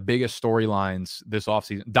of the biggest storylines this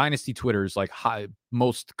offseason, Dynasty Twitter's like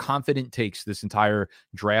most confident takes this entire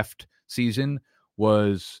draft season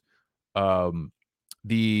was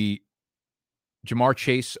the Ja'Marr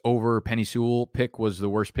Chase over Penny Sewell pick was the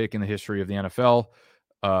worst pick in the history of the NFL.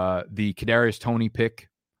 The Kadarius Toney pick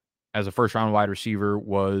as a first round wide receiver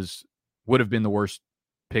would have been the worst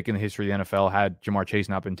pick in the history of the NFL had Ja'Marr Chase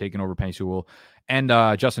not been taken over Penny Sewell. And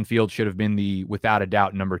Justin Fields should have been the, without a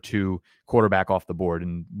doubt, number 2 quarterback off the board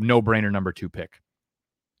and no-brainer number 2 pick.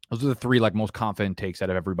 Those are the 3 like most confident takes out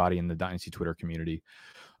of everybody in the Dynasty Twitter community.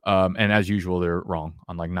 And as usual, they're wrong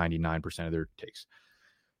on like 99% of their takes.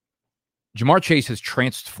 Ja'Marr Chase has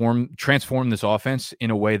transformed this offense in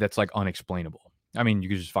a way that's like unexplainable. I mean, you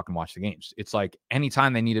can just fucking watch the games. It's like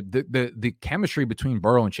anytime they needed the chemistry between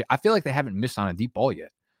Burrow and Chase, I feel like they haven't missed on a deep ball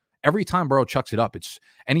yet. Every time Burrow chucks it up,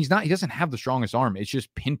 he doesn't have the strongest arm. It's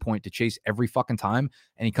just pinpoint to Chase every fucking time,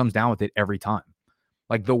 and he comes down with it every time.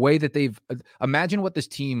 Like the way that imagine what this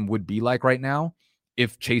team would be like right now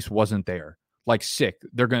if Chase wasn't there. Like sick.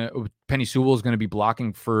 Penny Sewell is going to be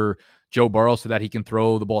blocking for Joe Burrow so that he can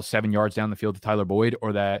throw the ball 7 yards down the field to Tyler Boyd,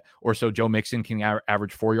 or so Joe Mixon can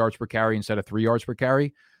average 4 yards per carry instead of 3 yards per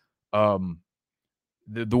carry.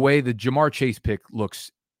 The way the Ja'Marr Chase pick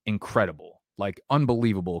looks incredible, like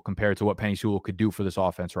unbelievable compared to what Penny Sewell could do for this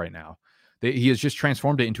offense right now. He has just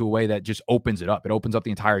transformed it into a way that just opens it up. It opens up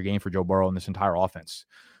the entire game for Joe Burrow and this entire offense.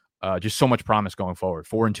 Just so much promise going forward.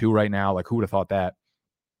 4-2 right now. Like, who would have thought that?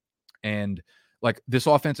 And like this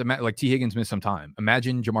offense, like T. Higgins missed some time.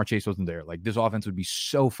 Imagine Ja'Marr Chase wasn't there. Like this offense would be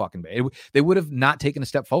so fucking bad. They would have not taken a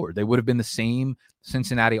step forward. They would have been the same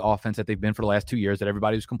Cincinnati offense that they've been for the last 2 years that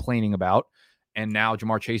everybody was complaining about. And now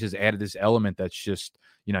Ja'Marr Chase has added this element that's just,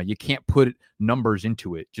 you can't put numbers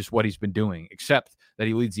into it, just what he's been doing, except that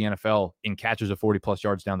he leads the NFL in catches of 40-plus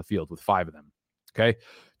yards down the field with 5 of them. Okay?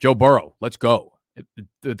 Joe Burrow, let's go.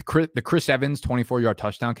 The Chris Evans 24-yard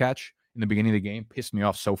touchdown catch in the beginning of the game pissed me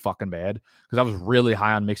off so fucking bad because I was really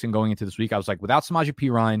high on Mixon going into this week. I was like, without Samaje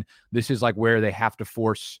Perine, this is like where they have to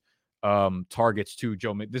force targets to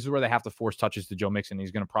Joe. This is where they have to force touches to Joe Mixon.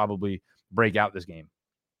 He's going to probably break out this game.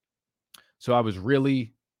 So I was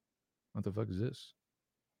really, what the fuck is this?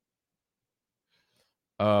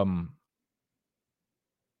 I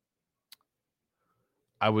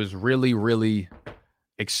was really, really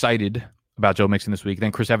excited about Joe Mixon this week.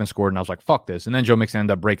 Then Chris Evans scored, and I was like, fuck this. And then Joe Mixon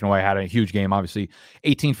ended up breaking away, had a huge game, obviously.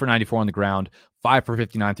 18 for 94 on the ground, 5 for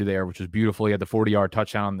 59 through the air, which was beautiful. He had the 40-yard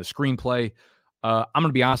touchdown on the screenplay. I'm going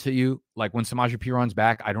to be honest with you. Like, when Samaje Perine's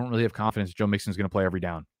back, I don't really have confidence Joe Mixon's going to play every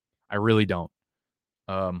down. I really don't.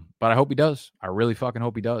 But I hope he does. I really fucking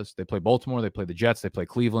hope he does. They play Baltimore, they play the Jets, they play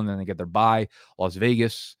Cleveland, then they get their bye, Las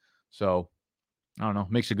Vegas. So, I don't know.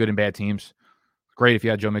 Makes it good and bad teams. Great if you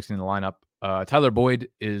had Joe Mixon in the lineup. Tyler Boyd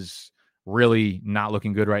is really not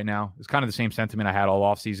looking good right now. It's kind of the same sentiment I had all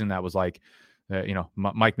offseason. That was like,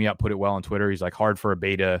 Mike Me Up put it well on Twitter. He's like, hard for a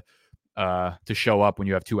beta to show up when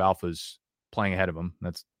you have 2 alphas playing ahead of him.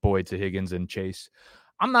 That's Boyd to Higgins and Chase.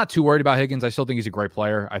 I'm not too worried about Higgins. I still think he's a great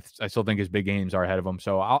player. I still think his big games are ahead of him.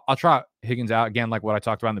 So I'll try Higgins out. Again, like what I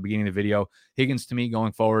talked about in the beginning of the video, Higgins to me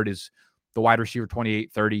going forward is the wide receiver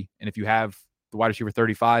 28, 30. And if you have the wide receiver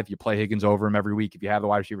 35, you play Higgins over him every week. If you have the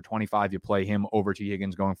wide receiver 25, you play him over T.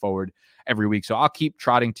 Higgins going forward every week. So I'll keep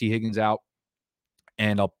trotting T. Higgins out,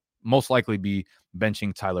 and I'll most likely be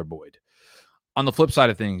benching Tyler Boyd. On the flip side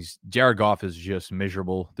of things, Jared Goff is just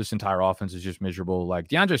miserable. This entire offense is just miserable. Like,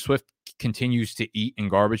 DeAndre Swift continues to eat in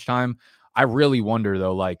garbage time. I really wonder,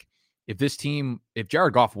 though, like, if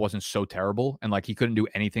Jared Goff wasn't so terrible and, like, he couldn't do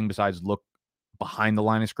anything besides look behind the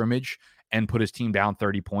line of scrimmage and put his team down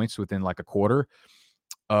 30 points within, like, a quarter,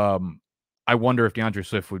 I wonder if DeAndre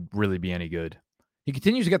Swift would really be any good. He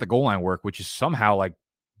continues to get the goal line work, which is somehow like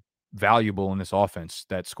valuable in this offense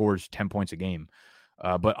that scores 10 points a game.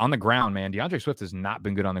 But on the ground, man, DeAndre Swift has not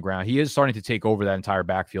been good on the ground. He is starting to take over that entire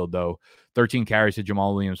backfield, though. 13 carries to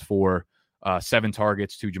Jamal Williams, 4, 7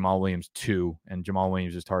 targets to Jamal Williams, 2, and Jamal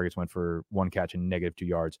Williams' targets went for 1 catch and -2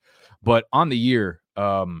 yards. But on the year,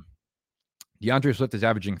 DeAndre Swift is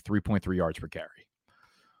averaging 3.3 yards per carry.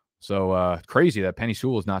 So crazy that Penei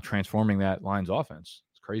Sewell is not transforming that Lions offense.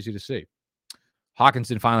 It's crazy to see.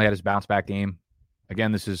 Hockenson finally had his bounce back game.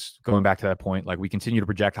 Again, this is going back to that point. Like, we continue to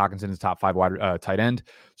project Hockenson as top 5 wide tight end.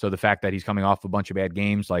 So the fact that he's coming off a bunch of bad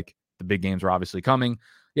games, like the big games are obviously coming.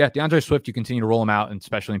 Yeah, DeAndre Swift, you continue to roll him out, and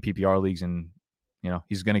especially in PPR leagues, and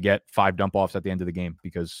he's going to get 5 dump offs at the end of the game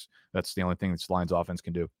because that's the only thing this Lions offense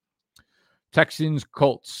can do. Texans,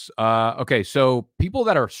 Colts. Okay, so people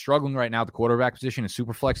that are struggling right now at the quarterback position in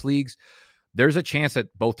Superflex leagues, there's a chance that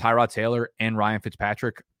both Tyrod Taylor and Ryan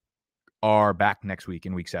Fitzpatrick are back next week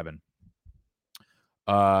in Week 7.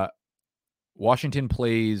 Washington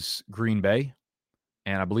plays Green Bay,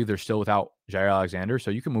 and I believe they're still without Jair Alexander,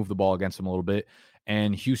 so you can move the ball against them a little bit.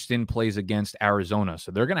 And Houston plays against Arizona,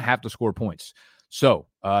 so they're going to have to score points. So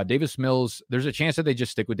Davis Mills, there's a chance that they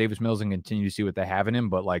just stick with Davis Mills and continue to see what they have in him,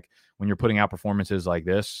 but like when you're putting out performances like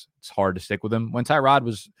this, it's hard to stick with him. When Tyrod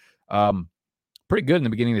was pretty good in the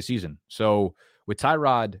beginning of the season. So with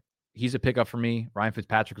Tyrod, he's a pickup for me. Ryan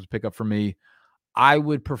Fitzpatrick was a pickup for me. I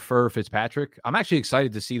would prefer Fitzpatrick. I'm actually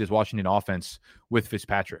excited to see this Washington offense with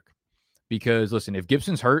Fitzpatrick because, listen, if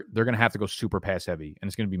Gibson's hurt, they're going to have to go super pass heavy, and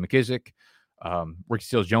it's going to be McKissick. Ricky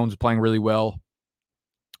Seals-Jones is playing really well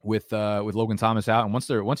with Logan Thomas out, and once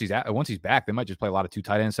he's back, they might just play a lot of 2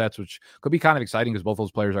 tight end sets, which could be kind of exciting because both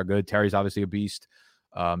those players are good. Terry's obviously a beast.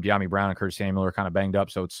 De'Ami Brown and Curtis Samuel are kind of banged up,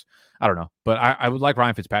 so I don't know. But I would like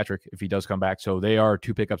Ryan Fitzpatrick if he does come back. So they are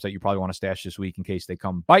 2 pickups that you probably want to stash this week in case they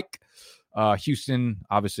come bike. Houston,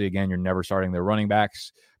 obviously, again, you're never starting their running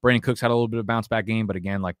backs. Brandon Cooks had a little bit of bounce back game, but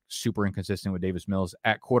again, like super inconsistent with Davis Mills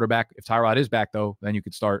at quarterback. If Tyrod is back, though, then you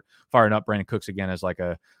could start firing up Brandon Cooks again as like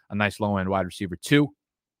a nice low-end wide receiver, 2.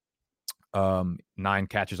 9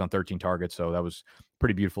 catches on 13 targets, so that was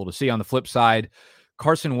pretty beautiful to see. On the flip side,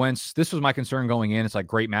 Carson Wentz, this was my concern going in. It's like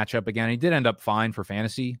great matchup again. He did end up fine for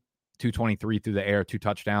fantasy, 223 through the air, 2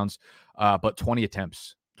 touchdowns, but 20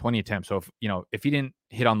 attempts. So if he didn't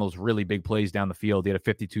hit on those really big plays down the field, he had a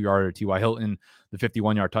 52-yarder to T.Y. Hilton, the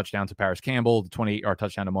 51-yard touchdown to Paris Campbell, the 28-yard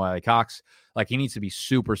touchdown to Mo Alley-Cox. Like, he needs to be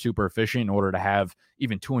super, super efficient in order to have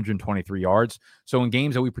even 223 yards. So in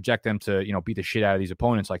games that we project them to, beat the shit out of these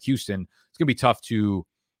opponents like Houston, it's going to be tough to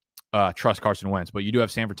trust Carson Wentz. But you do have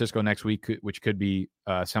San Francisco next week, which could be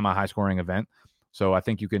a semi-high scoring event. So I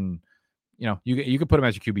think you can, you could put him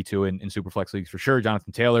as your QB2 in Superflex leagues for sure.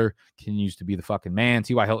 Jonathan Taylor continues to be the fucking man.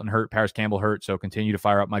 T.Y. Hilton hurt. Paris Campbell hurt. So continue to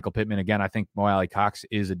fire up Michael Pittman. Again, I think Mo Alley-Cox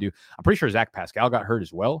is a dude. I'm pretty sure Zach Pascal got hurt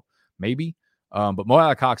as well, maybe. But Mo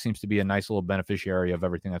Alley-Cox seems to be a nice little beneficiary of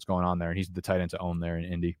everything that's going on there. And he's the tight end to own there in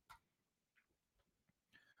Indy.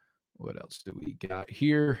 What else do we got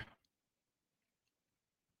here?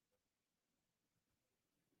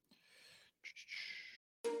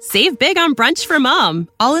 Save big on brunch for mom,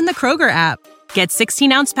 all in the Kroger app. Get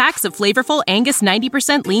 16-ounce packs of flavorful Angus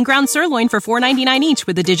 90% lean ground sirloin for $4.99 each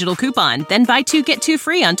with a digital coupon. Then buy 2, get 2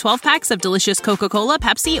 free on 12 packs of delicious Coca-Cola,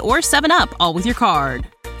 Pepsi, or 7-Up, all with your card.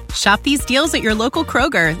 Shop these deals at your local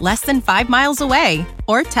Kroger, less than 5 miles away.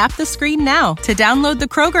 Or tap the screen now to download the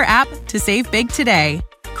Kroger app to save big today.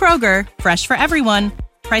 Kroger, fresh for everyone.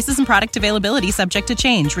 Prices and product availability subject to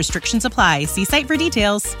change. Restrictions apply. See site for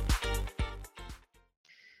details.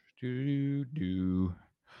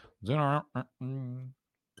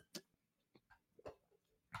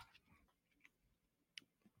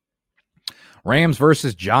 Rams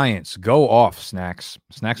versus Giants. Go off, Snacks.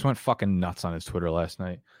 Snacks went fucking nuts on his Twitter last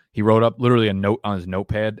night. He wrote up literally a note on his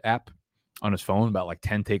Notepad app on his phone about like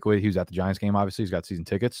 10 takeaways. He was at the Giants game, obviously. He's got season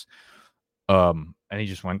tickets. And he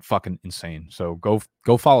just went fucking insane. So go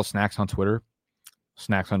follow Snacks on Twitter.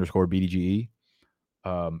 Snacks_BDGE.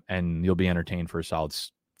 And you'll be entertained for a solid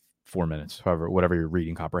 4 minutes, whatever your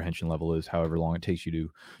reading comprehension level is, however long it takes you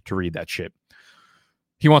to read that shit.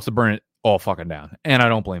 He wants to burn it all fucking down. And I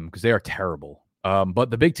don't blame him because they are terrible.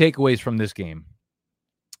 But the big takeaways from this game,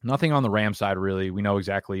 nothing on the Rams side, really. We know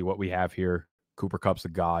exactly what we have here. Cooper Kupp's the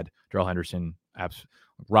god. Darrell Henderson,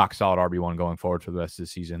 rock solid RB1 going forward for the rest of the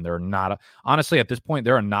season. Honestly, at this point,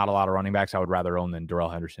 there are not a lot of running backs I would rather own than Darrell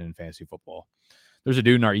Henderson in fantasy football. There's a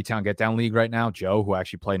dude in our E-Town Get Down League right now, Joe, who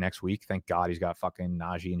actually play next week. Thank God he's got fucking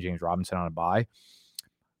Najee and James Robinson on a bye.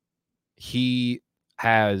 He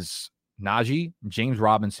has Najee, James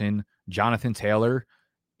Robinson, Jonathan Taylor,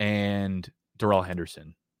 and Darrell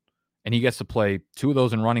Henderson. and he gets to play 2 of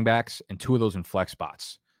those in running backs and 2 of those in flex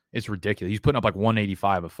spots. It's ridiculous. He's putting up like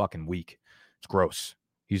 185 a fucking week. It's gross.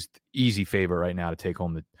 He's the easy favorite right now to take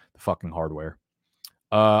home the fucking hardware.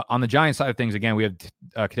 On the Giants side of things, again, we have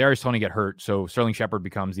Kadarius Toney get hurt, so Sterling Shepard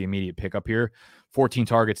becomes the immediate pickup here. 14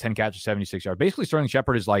 targets, 10 catches, 76 yards. Basically, Sterling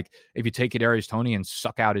Shepard is like if you take Kadarius Toney and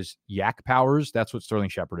suck out his yak powers, that's what Sterling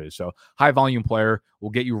Shepard is. So high volume player will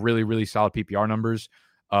get you really, really solid PPR numbers.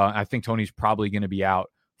 I think Toney's probably going to be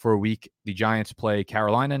out for a week. The Giants play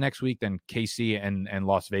Carolina next week, then KC and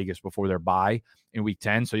Las Vegas before their bye in week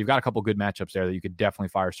 10. So you've got a couple good matchups there that you could definitely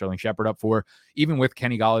fire Sterling Shepard up for, even with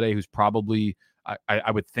Kenny Golladay, who's probably I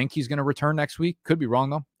would think he's going to return next week. Could be wrong,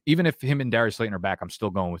 though. Even if him and Darius Slayton are back, I'm still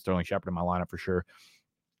going with Sterling Shepard in my lineup for sure.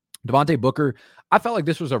 Devontae Booker, I felt like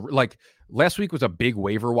this was last week was a big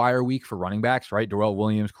waiver wire week for running backs, right? Darrell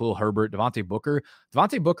Williams, Khalil Herbert, Devontae Booker.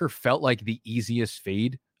 Devontae Booker felt like the easiest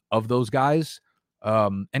fade of those guys.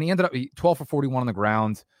 And he ended up 12 for 41 on the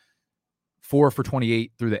ground, 4 for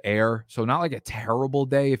 28 through the air. So not like a terrible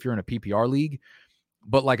day if you're in a PPR league.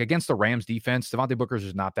 But like against the Rams defense, Devontae Booker's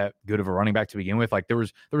is not that good of a running back to begin with. Like there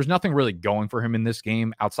was nothing really going for him in this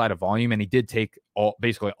game outside of volume, and he did take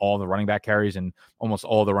basically all the running back carries and almost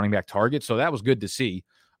all the running back targets. So that was good to see.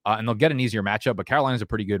 And they'll get an easier matchup, but Carolina's a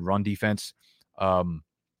pretty good run defense. So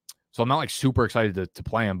I'm not like super excited to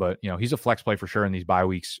play him, but he's a flex play for sure in these bye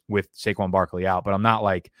weeks with Saquon Barkley out. But I'm not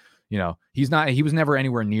like he was never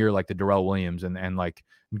anywhere near like the Darrell Williams and like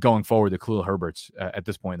going forward the Khalil Herberts at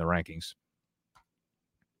this point in the rankings.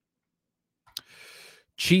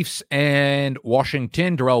 Chiefs and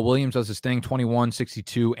Washington. Darrell Williams does his thing, 21,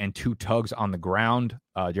 62, and 2 tugs on the ground.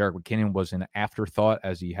 Jerick McKinnon was an afterthought,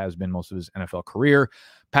 as he has been most of his NFL career.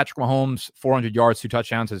 Patrick Mahomes, 400 yards, 2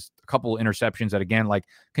 touchdowns, has a couple interceptions that, again, like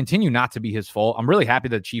continue not to be his fault. I'm really happy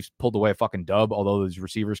that the Chiefs pulled away a fucking dub, although those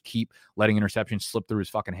receivers keep letting interceptions slip through his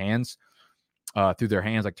fucking hands, through their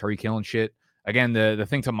hands, like Tyreek Hill and shit. Again, the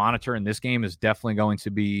thing to monitor in this game is definitely going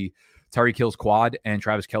to be Tyreek Hill's quad and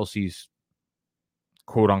Travis Kelce's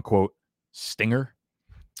quote-unquote stinger.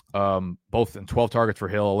 Both in 12 targets for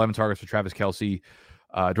Hill, 11 targets for Travis Kelce.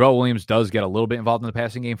 Darrell Williams does get a little bit involved in the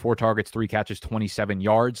passing game. 4 targets, 3 catches, 27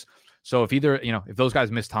 yards. So if if those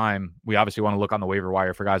guys miss time, we obviously want to look on the waiver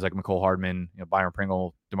wire for guys like Mecole Hardman, Byron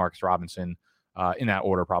Pringle, Demarcus Robinson, in that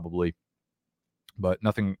order probably. But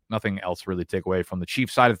nothing else really to take away from the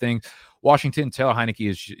Chiefs side of things. Washington, Taylor Heineke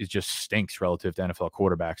is just stinks relative to NFL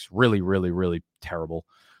quarterbacks. Really, really, really terrible.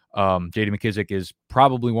 J.D. McKissic is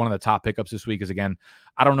probably one of the top pickups this week. Because again,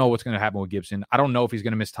 I don't know what's going to happen with Gibson. I don't know if he's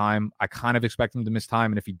going to miss time. I kind of expect him to miss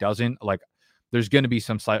time, and if he doesn't, like, there's going to be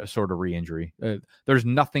some sort of re-injury. There's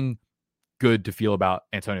nothing good to feel about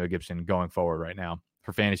Antonio Gibson going forward right now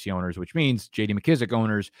for fantasy owners, which means J.D. McKissic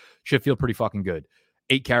owners should feel pretty fucking good.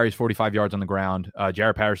 8 carries, 45 yards on the ground.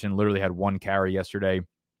 Jared Patterson literally had 1 carry yesterday.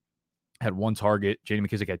 Had 1 target. J.D.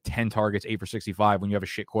 McKissic had 10 targets, 8 for 65. When you have a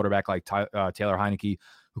shit quarterback like Taylor Heineke,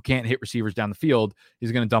 who can't hit receivers down the field,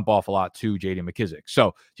 he's going to dump off a lot to J.D. McKissic.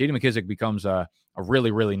 So J.D. McKissic becomes a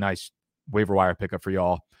really, really nice waiver wire pickup for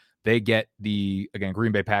y'all. They get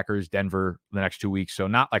Green Bay Packers, Denver the next 2 weeks. So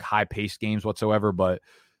not like high-paced games whatsoever, but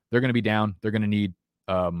they're going to be down. They're going to need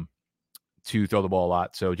to throw the ball a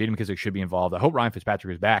lot. So J.D. McKissic should be involved. I hope Ryan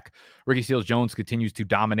Fitzpatrick is back. Ricky Seals-Jones continues to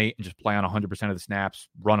dominate and just play on 100% of the snaps,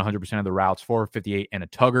 run 100% of the routes, 458 and a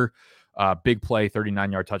tugger. Big play,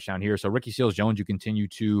 39-yard touchdown here. So Ricky Seals-Jones, you continue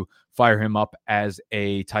to fire him up as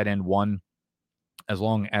a tight end 1 as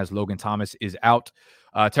long as Logan Thomas is out.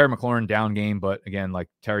 Terry McLaurin, down game, but again, like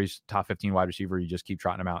Terry's top 15 wide receiver, you just keep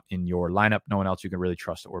trotting him out in your lineup. No one else you can really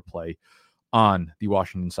trust or play on the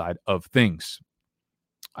Washington side of things.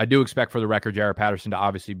 I do expect, for the record, Jared Patterson to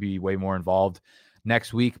obviously be way more involved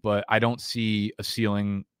next week, but I don't see a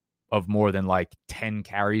ceiling of more than like 10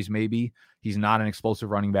 carries maybe. He's not an explosive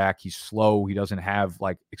running back. He's slow. He doesn't have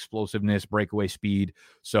like explosiveness, breakaway speed.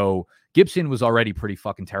 So Gibson was already pretty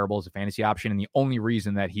fucking terrible as a fantasy option. And the only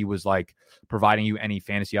reason that he was like providing you any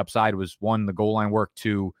fantasy upside was 1, the goal line work,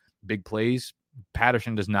 2, big plays.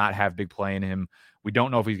 Patterson does not have big play in him. We don't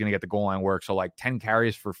know if he's going to get the goal line work. So like 10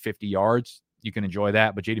 carries for 50 yards, you can enjoy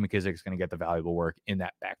that, but J.D. McKissic is going to get the valuable work in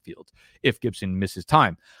that backfield if Gibson misses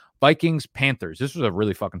time. Vikings, Panthers. This was a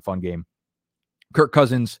really fucking fun game. Kirk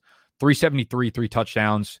Cousins, 373, 3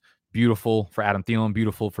 touchdowns. Beautiful for Adam Thielen,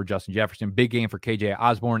 beautiful for Justin Jefferson. Big game for KJ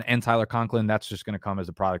Osborne and Tyler Conklin. That's just going to come as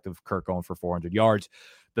a product of Kirk going for 400 yards.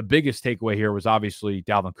 The biggest takeaway here was obviously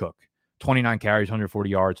Dalvin Cook. 29 carries, 140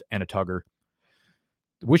 yards, and a tugger.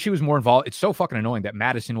 Wish he was more involved. It's so fucking annoying that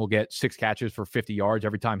Madison will get 6 catches for 50 yards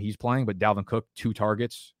every time he's playing, but Dalvin Cook, 2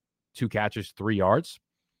 targets, 2 catches, 3 yards.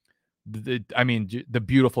 the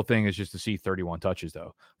beautiful thing is just to see 31 touches,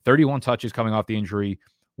 though. 31 touches coming off the injury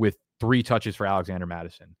with 3 touches for Alexander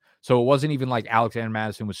Mattison. So it wasn't even like Alexander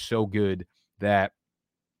Mattison was so good that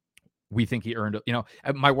we think he earned,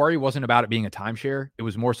 my worry wasn't about it being a timeshare. It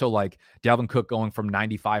was more so like Dalvin Cook going from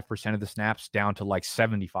 95% of the snaps down to like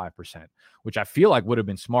 75%, which I feel like would have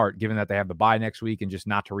been smart given that they have the bye next week and just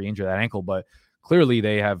not to re-injure that ankle. But clearly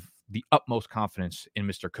they have the utmost confidence in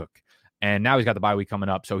Mr. Cook. And now he's got the bye week coming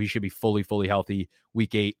up, so he should be fully healthy.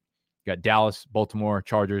 Week 8, you got Dallas, Baltimore,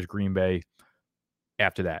 Chargers, Green Bay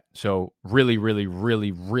after that. So really, really,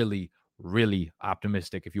 really, really, really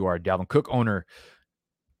optimistic if you are a Dalvin Cook owner.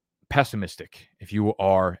 Pessimistic if you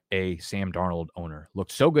are a Sam Darnold owner.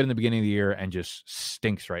 Looked so good in the beginning of the year and just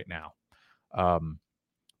stinks right now.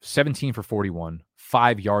 17 for 41,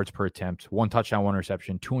 5 yards per attempt, 1 touchdown, 1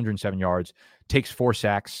 interception, 207 yards, takes 4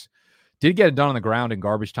 sacks. Did get it done on the ground in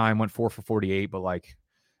garbage time, went 4 for 48, but like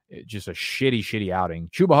just a shitty outing.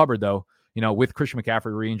 Chuba Hubbard, though, with Christian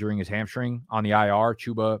McCaffrey re-injuring his hamstring on the IR,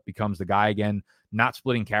 Chuba becomes the guy again, not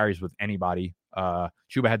splitting carries with anybody.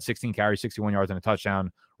 Chuba had 16 carries, 61 yards and a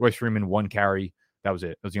touchdown. Royce Freeman, 1 carry. That was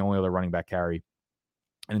it. That was the only other running back carry.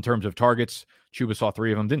 And in terms of targets, Chuba saw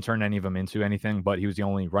 3 of them, didn't turn any of them into anything, but he was the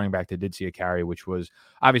only running back that did see a carry, which was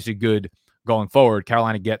obviously good going forward.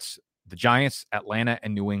 Carolina gets the Giants, Atlanta,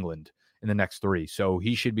 and New England in the next 3. So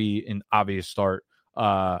he should be an obvious start,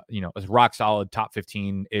 a rock solid top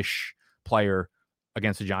 15-ish player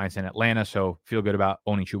against the Giants and Atlanta. So feel good about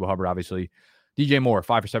owning Chuba Hubbard, obviously. DJ Moore,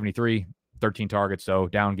 5 for 73. 13 targets, so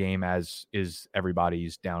down game as is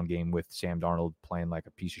everybody's down game with Sam Darnold playing like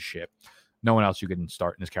a piece of shit. No one else you can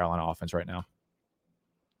start in this Carolina offense right now.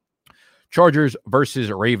 Chargers versus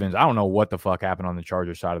Ravens. I don't know what the fuck happened on the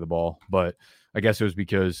Chargers side of the ball, but I guess it was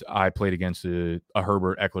because I played against a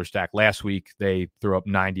Herbert Eckler stack last week. They threw up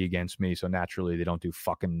 90 against me, so naturally they don't do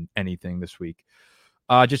fucking anything this week.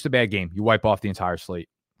 Just a bad game. You wipe off the entire slate.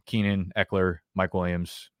 Keenan, Eckler, Mike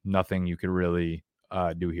Williams, nothing you could really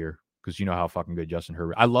do here. Because you know how fucking good Justin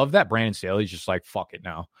Herbert. I love that Brandon Staley's just like, fuck it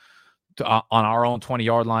now. On our own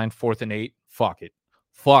 20-yard line, 4th and 8, fuck it.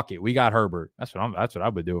 Fuck it. We got Herbert. That's what I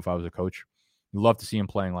would do if I was a coach. Love to see him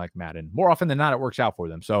playing like Madden. More often than not, it works out for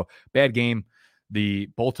them. So bad game. The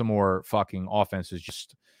Baltimore fucking offense is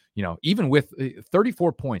just, even with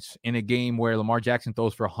 34 points in a game where Lamar Jackson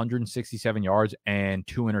throws for 167 yards and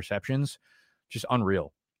 2 interceptions, just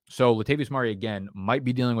unreal. So Latavius Murray, again, might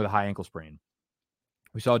be dealing with a high ankle sprain.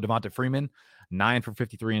 We saw Devonta Freeman, 9 for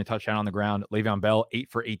 53 and a touchdown on the ground. Le'Veon Bell,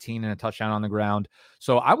 8 for 18 and a touchdown on the ground.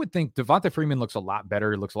 So I would think Devonta Freeman looks a lot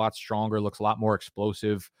better, looks a lot stronger, looks a lot more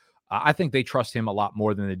explosive. I think they trust him a lot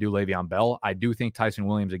more than they do Le'Veon Bell. I do think Tyson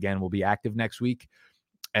Williams, again, will be active next week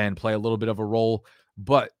and play a little bit of a role.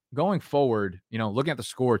 But going forward, looking at the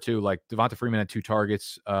score too, like Devonta Freeman had 2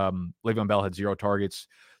 targets. Le'Veon Bell had 0 targets.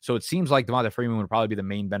 So it seems like Devonta Freeman would probably be the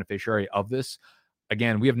main beneficiary of this.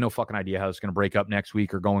 Again, we have no fucking idea how it's going to break up next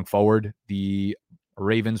week or going forward. The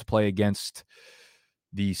Ravens play against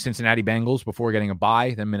the Cincinnati Bengals before getting a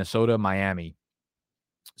bye, then Minnesota, Miami.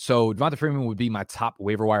 So Devonta Freeman would be my top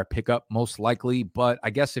waiver wire pickup most likely, but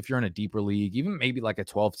I guess if you're in a deeper league, even maybe like a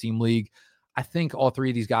 12-team league, I think all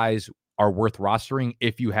 3 of these guys are worth rostering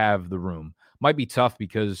if you have the room. Might be tough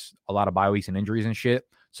because a lot of bye weeks and injuries and shit.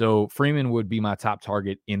 So Freeman would be my top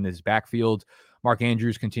target in this backfield. Mark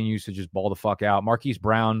Andrews continues to just ball the fuck out. Marquise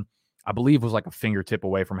Brown, I believe, was like a fingertip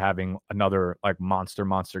away from having another like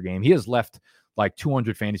monster game. He has left like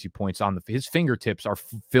 200 fantasy points on his fingertips are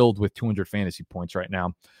filled with 200 fantasy points right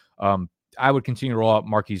now. I would continue to roll out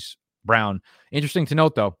Marquise Brown. Interesting to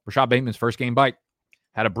note, though, Rashad Bateman's first game bite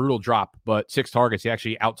had a brutal drop, but 6 targets. He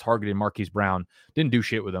actually out-targeted Marquise Brown. Didn't do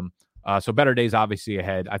shit with him. So better days obviously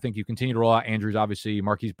ahead. I think you continue to roll out Andrews, obviously,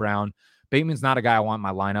 Marquise Brown. Bateman's not a guy I want in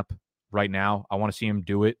my lineup right now. I want to see him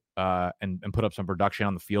do it and put up some production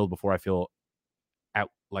on the field before I feel at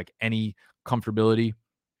like any comfortability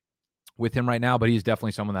with him right now, but he's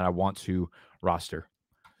definitely someone that I want to roster.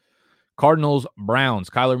 Cardinals, Browns,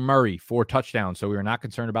 Kyler Murray, 4 touchdowns. So we are not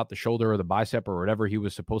concerned about the shoulder or the bicep or whatever he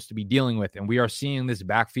was supposed to be dealing with. And we are seeing this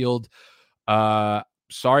backfield.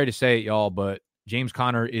 Sorry to say it, y'all, but James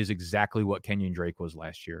Conner is exactly what Kenyon Drake was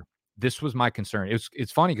last year. This was my concern.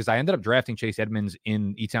 It's funny because I ended up drafting Chase Edmonds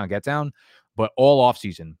in E-Town Get Down, but all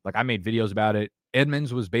offseason, like I made videos about it.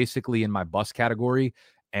 Edmonds was basically in my bust category,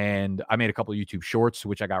 and I made a couple of YouTube shorts,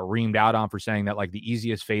 which I got reamed out on for saying that like the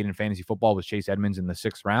easiest fade in fantasy football was Chase Edmonds in the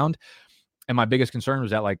 6th round. And my biggest concern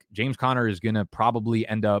was that like James Conner is going to probably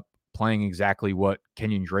end up playing exactly what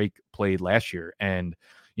Kenyon Drake played last year. And,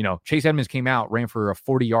 you know, Chase Edmonds came out, ran for a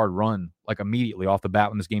 40-yard run like immediately off the bat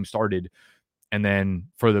when this game started. And then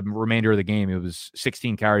for the remainder of the game, it was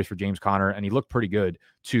 16 carries for James Conner, and he looked pretty good,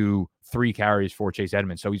 to 3 carries for Chase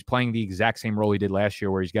Edmonds. So he's playing the exact same role he did last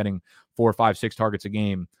year, where he's getting 4, 5, 6 targets a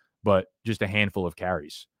game, but just a handful of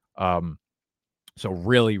carries. So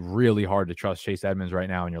really, really hard to trust Chase Edmonds right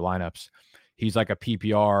now in your lineups. He's like a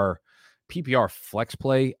PPR flex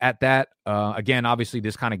play at that. Again, obviously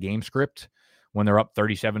this kind of game script, when they're up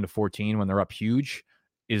 37-14, when they're up huge,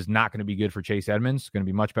 is not going to be good for Chase Edmonds. It's going to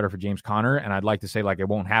be much better for James Conner. And I'd like to say, like, it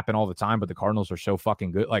won't happen all the time, but the Cardinals are so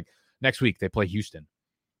fucking good. Like, next week they play Houston.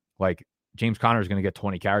 Like, James Conner is going to get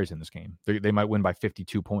 20 carries in this game. They might win by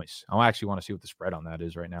 52 points. I actually want to see what the spread on that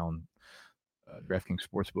is right now on DraftKings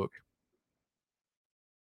Sportsbook.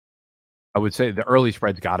 I would say the early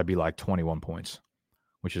spread's got to be like 21 points,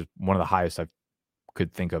 which is one of the highest I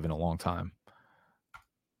could think of in a long time.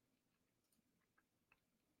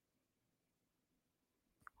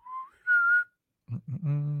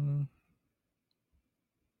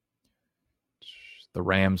 The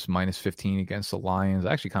Rams -15 against the Lions.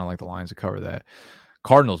 I actually kind of like the Lions to cover that.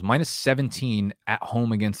 Cardinals -17 at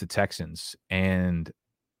home against the Texans. And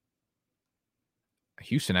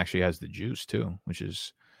Houston actually has the juice too, which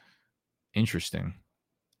is interesting.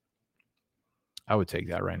 I would take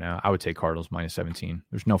that right now. I would take Cardinals -17.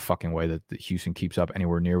 There's no fucking way that the Houston keeps up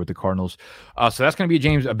anywhere near with the Cardinals. So that's going to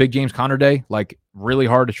be a big James Conner day. Like, really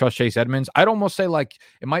hard to trust Chase Edmonds. I'd almost say, like,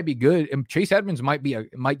 it might be good. And Chase Edmonds might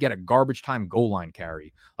get a garbage time goal line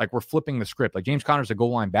carry. Like, we're flipping the script. Like, James Conner's a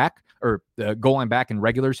goal line back, or the goal line back in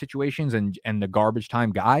regular situations, and the garbage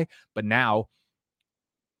time guy. But now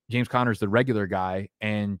James Conner's the regular guy,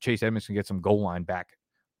 and Chase Edmonds can get some goal line back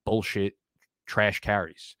bullshit trash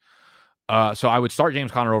carries. So I would start James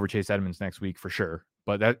Conner over Chase Edmonds next week for sure,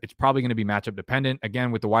 but it's probably going to be matchup dependent. Again,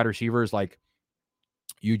 with the wide receivers, like,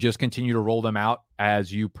 you just continue to roll them out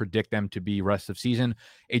as you predict them to be rest of season.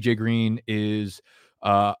 AJ Green is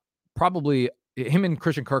probably, him and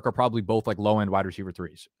Christian Kirk are probably both like low end wide receiver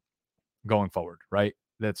 3s going forward, right?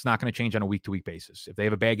 That's not going to change on a week-to-week basis. If they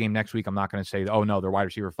have a bad game next week, I'm not going to say, oh no, they're wide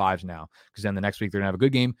receiver 5s now, because then the next week they're going to have a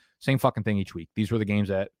good game. Same fucking thing each week. These were the games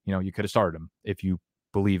that, you could have started them if you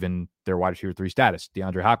believe in their wide receiver 3 status.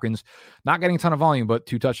 DeAndre Hopkins, not getting a ton of volume, but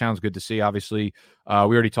 2 touchdowns, good to see. Obviously, we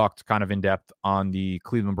already talked kind of in depth on the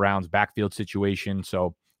Cleveland Browns backfield situation,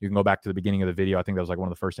 so you can go back to the beginning of the video. I think that was like one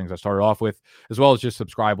of the first things I started off with, as well as just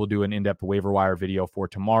subscribe. We'll do an in-depth waiver wire video for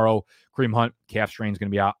tomorrow. Kareem Hunt, calf strain, is going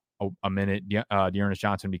to be out a minute. D'Ernest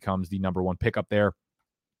Johnson becomes the number 1 pickup there.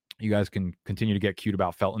 You guys can continue to get cute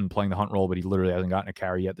about Felton playing the Hunt role, but he literally hasn't gotten a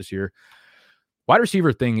carry yet this year. Wide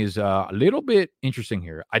receiver thing is a little bit interesting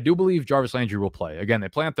here. I do believe Jarvis Landry will play. Again, they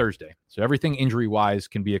play on Thursday, so everything injury-wise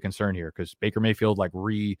can be a concern here, because Baker Mayfield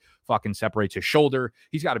fucking separates his shoulder.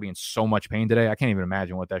 He's got to be in so much pain today. I can't even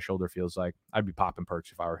imagine what that shoulder feels like. I'd be popping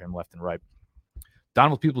perks if I were him left and right.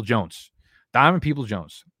 Donovan Peoples-Jones.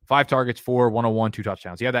 5 targets, 4, 101, 2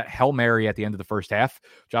 touchdowns. He had that Hail Mary at the end of the first half,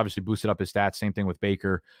 which obviously boosted up his stats. Same thing with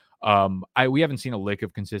Baker. We haven't seen a lick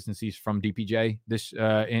of consistencies from DPJ this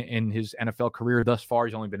in his NFL career thus far.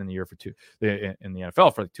 He's only been in the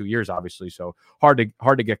NFL for 2 years, obviously. So hard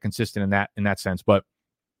to get consistent in that sense, but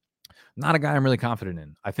not a guy I'm really confident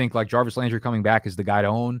in. I think like Jarvis Landry coming back is the guy to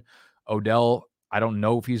own. Odell, I don't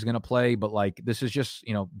know if he's going to play, but like, this is just,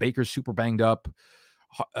 Baker's super banged up.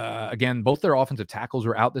 Again, both their offensive tackles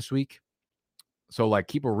are out this week. So like,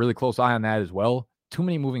 keep a really close eye on that as well. Too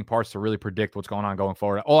many moving parts to really predict what's going on going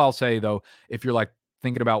forward. All I'll say, though, if you're like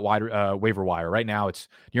thinking about waiver wire right now, it's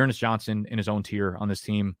D'Ernest Johnson in his own tier on this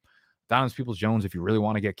team. Donovan Peoples-Jones, if you really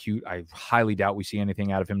want to get cute, I highly doubt we see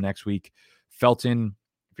anything out of him next week. Felton,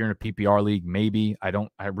 if you're in a PPR league, maybe.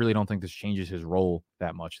 I really don't think this changes his role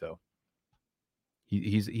that much, though.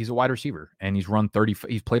 He's a wide receiver, and he's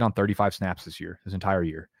played on 35 snaps this entire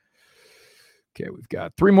year. Okay, we've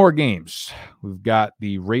got 3 more games. We've got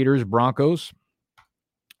the Raiders-Broncos.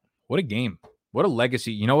 What a game. What a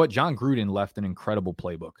legacy. You know what? John Gruden left an incredible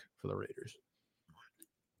playbook for the Raiders.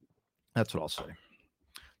 That's what I'll say.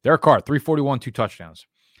 Derek Carr, 341, 2 touchdowns.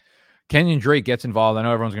 Kenyon Drake gets involved. I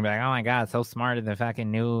know everyone's going to be like, oh my God, so smart of the fucking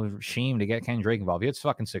new regime to get Kenyon Drake involved. He had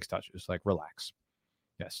fucking 6 touches. Like, relax.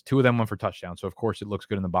 Yes, 2 of them went for touchdowns. So, of course, it looks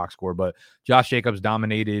good in the box score. But Josh Jacobs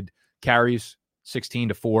dominated carries,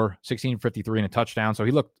 16-4, 16-53 and a touchdown. So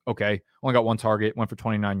he looked okay. Only got 1 target, went for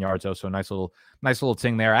 29 yards though. So nice little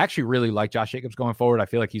thing there. I actually really like Josh Jacobs going forward. I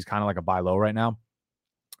feel like he's kind of like a buy low right now.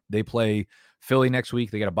 They play Philly next week.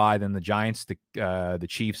 They got a bye, then the Giants, the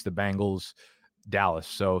Chiefs, the Bengals, Dallas.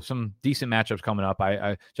 So some decent matchups coming up.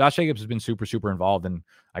 Josh Jacobs has been super, super involved, and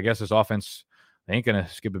I guess his offense, they ain't gonna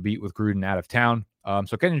skip a beat with Gruden out of town.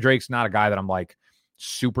 So Kenyon Drake's not a guy that I'm like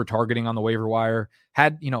super targeting on the waiver wire.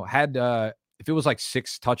 if it was like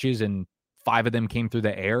 6 touches and 5 of them came through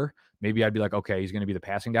the air, maybe I'd be like, okay, he's going to be the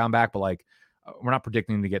passing down back. But like, we're not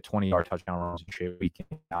predicting to get 20-yard touchdown runs and shit.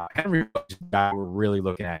 Henry Ruggs is the guy we're really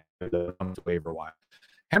looking at the waiver wire.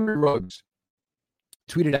 Henry Ruggs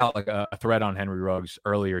tweeted out like a thread on Henry Ruggs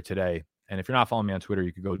earlier today. And if you're not following me on Twitter,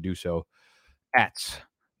 you could go do so at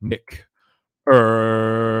Nick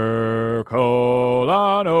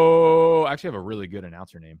Ercolano. I actually have a really good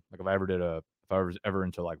announcer name. Like if I was ever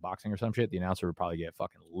into like boxing or some shit, the announcer would probably get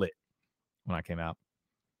fucking lit when I came out.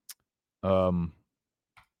 Let's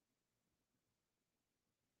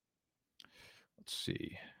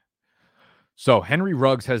see. So Henry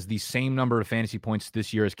Ruggs has the same number of fantasy points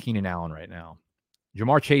this year as Keenan Allen right now.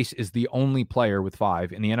 Jamar Chase is the only player with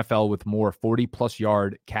 5 in the NFL with more 40-plus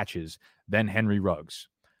yard catches than Henry Ruggs.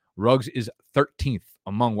 Ruggs is 13th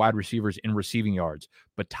among wide receivers in receiving yards,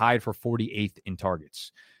 but tied for 48th in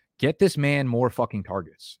targets. Get this man more fucking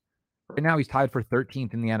targets. Right now, he's tied for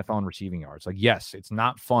 13th in the NFL in receiving yards. Like, yes, it's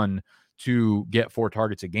not fun to get 4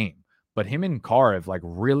 targets a game, but him and Carr have like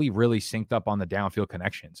really, really synced up on the downfield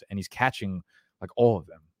connections, and he's catching like all of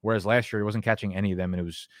them. Whereas last year, he wasn't catching any of them, and it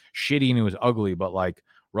was shitty and it was ugly, but like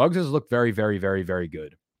Ruggs has looked very, very, very, very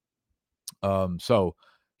good. So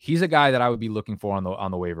he's a guy that I would be looking for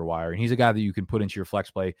on the waiver wire, and he's a guy that you can put into your flex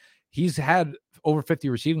play. He's had over 50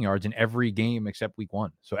 receiving yards in every game except week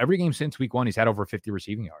 1. So every game since week 1, he's had over 50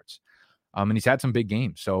 receiving yards. And he's had some big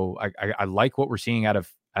games. So I like what we're seeing out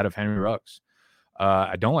of Henry Ruggs.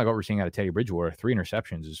 I don't like what we're seeing out of Teddy Bridgewater. 3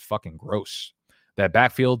 interceptions is fucking gross. That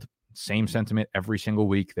backfield, same sentiment every single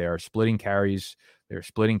week. They are splitting carries. They're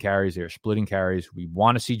splitting carries. We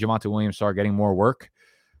want to see Javonte Williams start getting more work.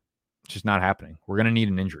 It's just not happening. We're going to need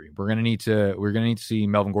an injury. We're going to need to see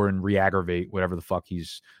Melvin Gordon re-aggravate whatever the fuck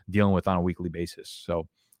he's dealing with on a weekly basis. So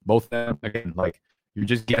both of them, again, like you're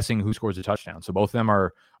just guessing who scores a touchdown. So both of them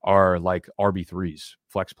are like RB3s,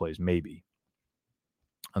 flex plays, maybe.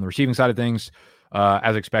 On the receiving side of things,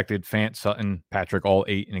 as expected, Fant, Sutton, Patrick, all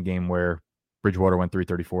 8 in a game where Bridgewater went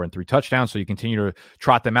 334 and 3 touchdowns. So you continue to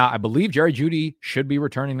trot them out. I believe Jerry Jeudy should be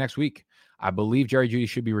returning next week. Here's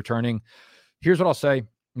what I'll say.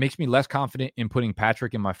 Makes me less confident in putting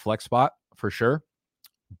Patrick in my flex spot for sure.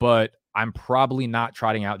 But I'm probably not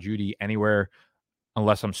trotting out Jeudy anywhere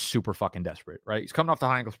unless I'm super fucking desperate, right? He's coming off the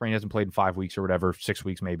high ankle sprain. He hasn't played in 5 weeks or whatever, 6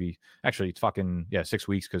 weeks maybe. Actually, it's 6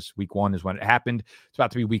 weeks because week 1 is when it happened. It's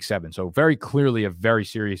about to be week 7. So very clearly a very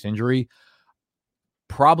serious injury.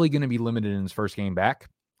 Probably going to be limited in his first game back.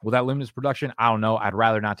 Will that limit his production? I don't know. I'd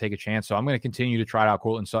rather not take a chance. So I'm going to continue to try out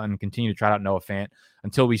Courtland Sutton, continue to try out Noah Fant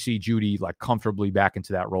until we see Jeudy like comfortably back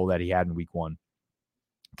into that role that he had in week 1.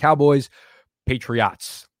 Cowboys,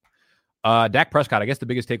 Patriots. Dak Prescott, I guess the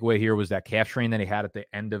biggest takeaway here was that calf strain that he had at the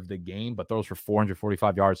end of the game, but throws for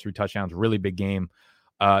 445 yards, 3 touchdowns, really big game.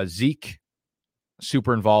 Zeke,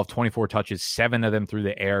 super involved, 24 touches, 7 of them through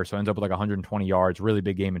the air, so ends up with like 120 yards, really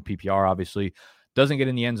big game in PPR, obviously. Doesn't get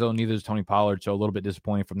in the end zone, neither does Tony Pollard, so a little bit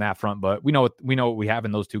disappointing from that front, but we know what we have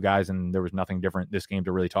in those 2 guys, and there was nothing different this game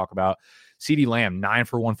to really talk about. CeeDee Lamb, 9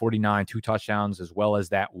 for 149, 2 touchdowns, as well as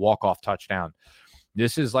that walk-off touchdown.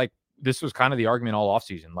 This was kind of the argument all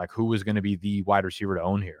offseason, like who was going to be the wide receiver to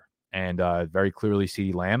own here. And very clearly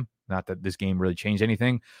CeeDee Lamb, not that this game really changed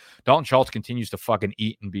anything. Dalton Schultz continues to fucking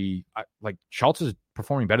eat and be like Schultz is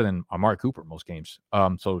performing better than Amari Cooper most games.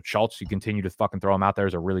 So Schultz, you continue to fucking throw him out there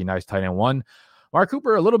as a really nice tight end 1. Amari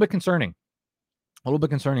Cooper, a little bit concerning.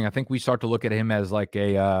 I think we start to look at him as like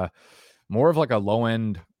a more of like a low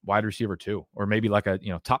end wide receiver 2, or maybe like a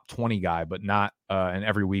top 20 guy, but not and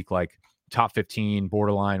every week like top 15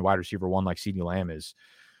 borderline wide receiver 1 like CeeDee Lamb is.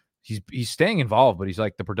 He's staying involved, but he's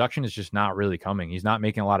like the production is just not really coming. He's not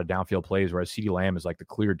making a lot of downfield plays, whereas CeeDee Lamb is like the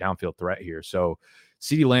clear downfield threat here. So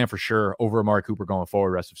CeeDee Lamb for sure over Amari Cooper going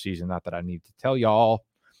forward rest of season. Not that I need to tell y'all.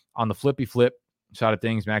 On the flippy flip side of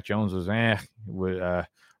things, Mac Jones was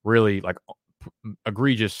really like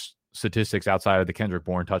egregious statistics outside of the Kendrick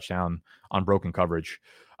Bourne touchdown on broken coverage.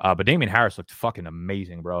 But Damian Harris looked fucking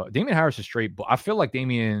amazing, bro. Damian Harris is straight. I feel like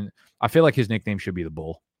his nickname should be the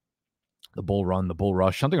Bull. The Bull Run, the Bull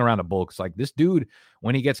Rush, something around a bull. Because like this dude,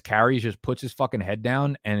 when he gets carries, just puts his fucking head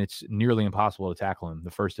down, and it's nearly impossible to tackle him,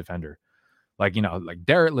 the first defender. Like, like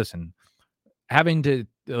Derek, listen, having to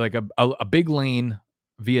like a big lane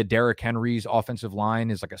via Derrick Henry's offensive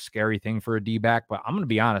line is like a scary thing for a D-back. But I'm going to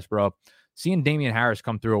be honest, bro. Seeing Damian Harris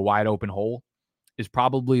come through a wide open hole is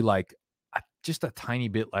probably like just a tiny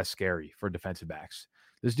bit less scary for defensive backs.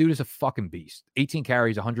 This dude is a fucking beast. 18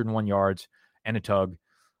 carries, 101 yards, and a tug.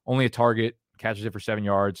 Only a target, catches it for 7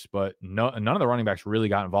 yards, but none of the running backs really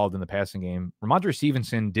got involved in the passing game. Ramondre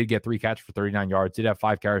Stevenson did get 3 catches for 39 yards, did have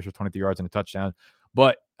 5 carries for 23 yards and a touchdown,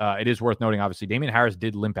 but It is worth noting, obviously, Damian Harris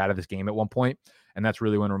did limp out of this game at one point, and that's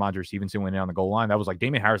really when Ramondre Stevenson went in on the goal line. That was like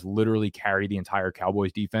Damian Harris literally carried the entire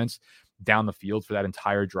Cowboys defense down the field for that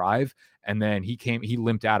entire drive, and then he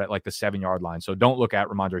limped out at like the 7-yard line. So don't look at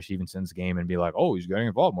Ramondre Stevenson's game and be like, oh, he's getting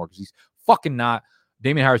involved more, because he's fucking not.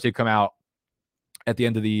 Damian Harris did come out at the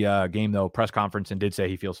end of the game, though, press conference, and did say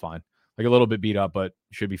he feels fine. Like a little bit beat up, but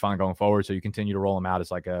should be fine going forward. So you continue to roll him out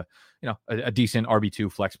as like a decent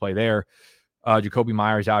RB2 flex play there. Jacoby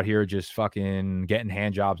Myers out here just fucking getting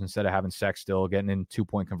hand jobs instead of having sex, still getting in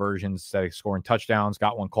 2-point conversions instead of scoring touchdowns.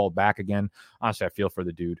 Got one called back again. Honestly, I feel for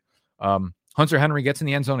the dude. Hunter Henry gets in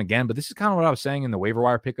the end zone again, but this is kind of what I was saying in the waiver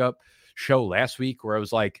wire pickup show last week, where I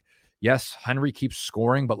was like, yes, Henry keeps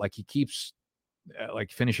scoring, but like he keeps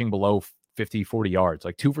like finishing below 50, 40 yards,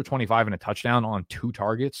 like 2 for 25 and a touchdown on 2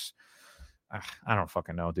 targets. I don't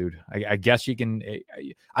fucking know, dude. I guess you can.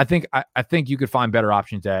 I think you could find better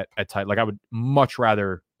options at tight. Like I would much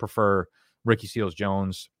rather prefer Ricky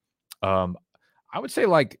Seals-Jones. I would say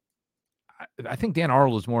like I think Dan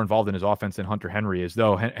Arnold is more involved in his offense than Hunter Henry is,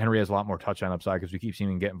 though. Henry has a lot more touchdown upside because we keep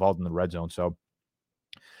seeing him get involved in the red zone. So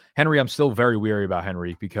Henry, I'm still very weary about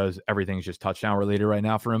Henry because everything's just touchdown related right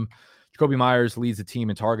now for him. Jacoby Myers leads the team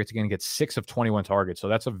in targets again, gets 6 of 21 targets. So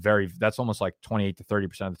that's almost like 28 to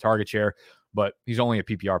 30% of the target share, but he's only a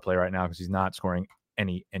PPR play right now because he's not scoring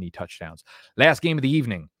any touchdowns. Last game of the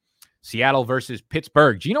evening, Seattle versus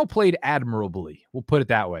Pittsburgh. Geno played admirably. We'll put it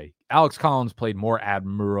that way. Alex Collins played more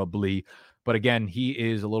admirably, but again, he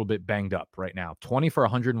is a little bit banged up right now. 20 for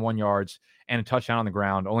 101 yards and a touchdown on the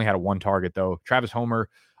ground. Only had a 1 target though. Travis Homer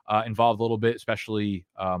involved a little bit, especially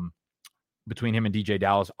between him and DJ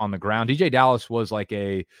Dallas on the ground. DJ Dallas was like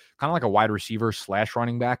kind of like a wide receiver /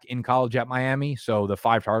 running back in college at Miami. So the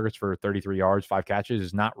 5 targets for 33 yards, 5 catches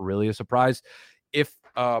is not really a surprise. If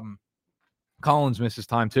Collins misses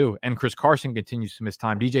time too, and Chris Carson continues to miss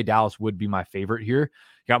time, DJ Dallas would be my favorite here.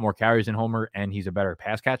 He got more carries than Homer, and he's a better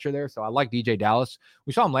pass catcher there. So I like DJ Dallas.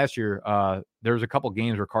 We saw him last year. There was a couple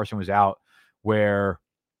games where Carson was out where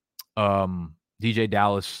DJ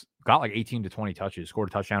Dallas got like 18 to 20 touches, scored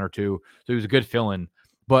a touchdown or 2. So he was a good fill-in.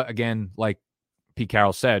 But again, like Pete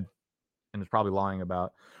Carroll said, and is probably lying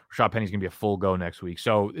about, Rashad Penny's going to be a full go next week.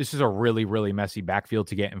 So this is a really, really messy backfield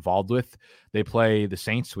to get involved with. They play the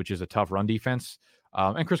Saints, which is a tough run defense.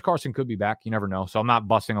 And Chris Carson could be back. You never know. So I'm not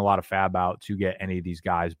busting a lot of fab out to get any of these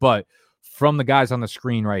guys. But from the guys on the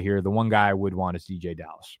screen right here, the one guy I would want is DJ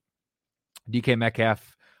Dallas. DK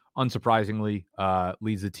Metcalf, unsurprisingly,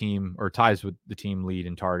 leads the team or ties with the team lead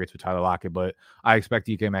in targets with Tyler Lockett. But I expect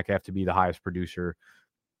DK Metcalf to be the highest producer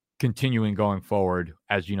continuing going forward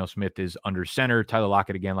as Geno Smith is under center. Tyler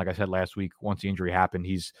Lockett, again, like I said last week, once the injury happened,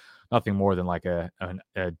 he's nothing more than like a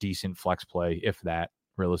decent flex play, if that,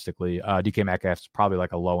 realistically. DK Metcalf's probably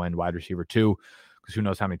like a low-end wide receiver too, because who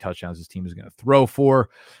knows how many touchdowns this team is going to throw for.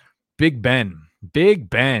 Big Ben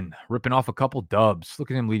ripping off a couple dubs.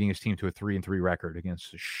 Look at him leading his team to a 3-3 record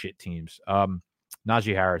against shit teams.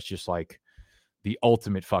 Najee Harris, just like the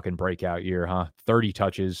ultimate fucking breakout year, huh? 30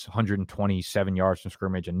 touches, 127 yards from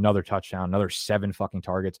scrimmage, another touchdown, another 7 fucking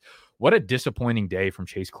targets. What a disappointing day from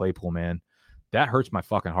Chase Claypool, man. That hurts my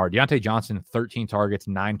fucking heart. Deontay Johnson, 13 targets,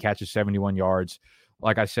 9 catches, 71 yards.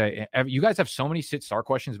 Like I say, you guys have so many sit-start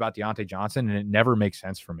questions about Deontay Johnson, and it never makes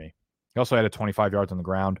sense for me. He also had a 25 yards on the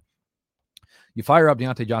ground. You fire up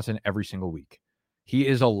Deontay Johnson every single week. He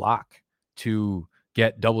is a lock to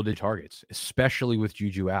get double-digit targets, especially with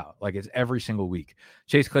Juju out. Like, it's every single week.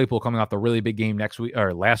 Chase Claypool coming off the really big game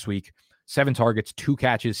last week, 7 targets, 2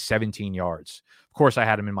 catches, 17 yards. Of course, I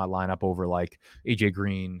had him in my lineup over like AJ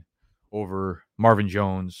Green, over Marvin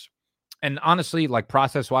Jones. And honestly, like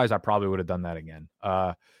process-wise, I probably would have done that again.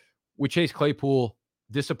 With Chase Claypool,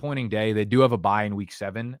 disappointing day. They do have a bye in week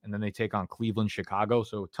 7, and then they take on Cleveland, Chicago.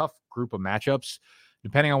 So tough group of matchups.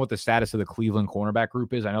 Depending on what the status of the Cleveland cornerback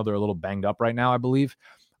group is, I know they're a little banged up right now, I believe.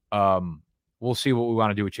 We'll see what we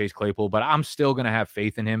want to do with Chase Claypool, but I'm still going to have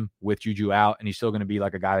faith in him with Juju out, and he's still going to be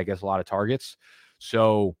like a guy that gets a lot of targets.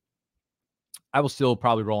 So I will still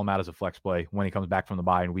probably roll him out as a flex play when he comes back from the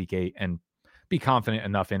bye in week 8 and be confident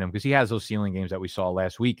enough in him because he has those ceiling games that we saw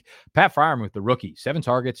last week. Pat Freiermuth, the rookie, 7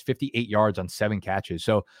 targets, 58 yards on 7 catches.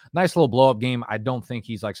 So nice little blow-up game. I don't think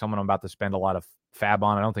he's like someone I'm about to spend a lot of fab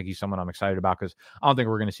on. I don't think he's someone I'm excited about because I don't think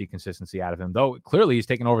we're going to see consistency out of him, though clearly he's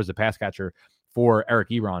taking over as the pass catcher for Eric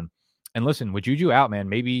Ebron. And listen, with Juju out, man,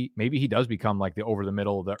 maybe he does become like the over the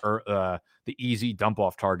middle, the easy dump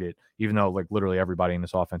off target, even though like literally everybody in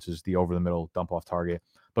this offense is the over the middle dump off target.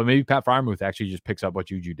 But maybe Pat Freiermuth actually just picks up what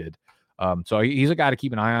Juju did. So he's a guy to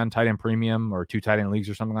keep an eye on, tight end premium or 2 tight end leagues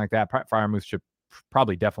or something like that. Pat Freiermuth should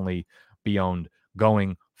probably definitely be owned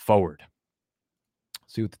going forward.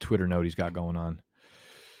 See what the Twitter note he's got going on.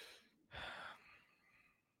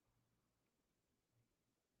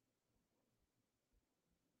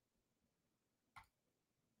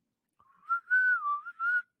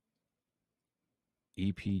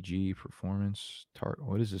 EPG performance target.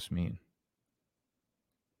 What does this mean?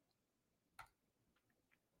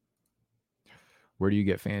 Where do you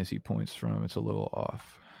get fantasy points from? It's a little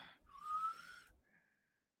off.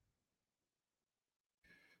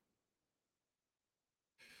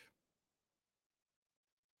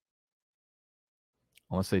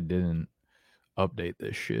 Unless they didn't update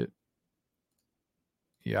this shit.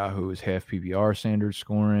 Yahoo is half PPR standard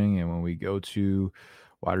scoring. And when we go to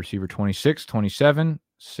wide receiver 26, 27,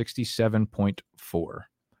 67.4.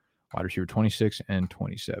 Wide receiver 26 and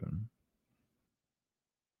 27.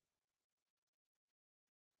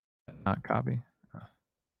 Not copy.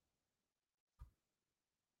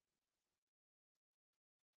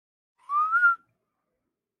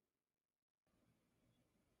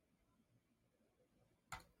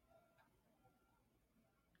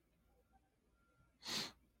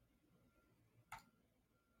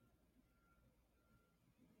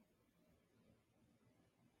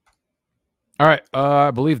 All right.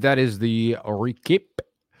 I believe that is the recap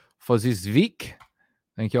for this week.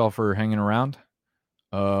 Thank you all for hanging around.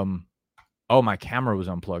 Oh, my camera was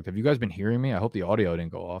unplugged. Have you guys been hearing me? I hope the audio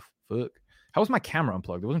didn't go off. Fuck. How was my camera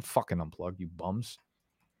unplugged? It wasn't fucking unplugged, you bums.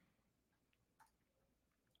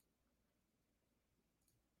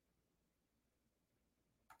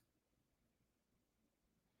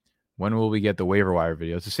 When will we get the waiver wire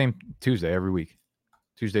video? It's the same Tuesday every week.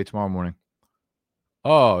 Tuesday, tomorrow morning.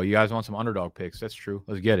 Oh, you guys want some underdog picks? That's true.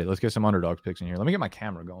 Let's get it. Let's get some underdog picks in here. Let me get my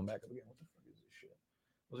camera going back up again. What the fuck is this shit?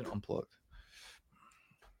 It wasn't unplugged.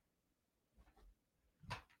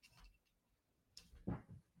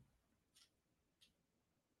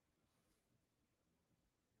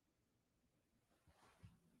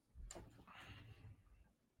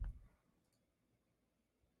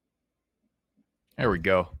 There we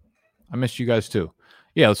go. I missed you guys too.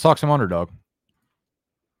 Yeah, let's talk some underdog.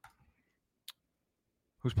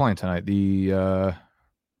 Who's playing tonight? The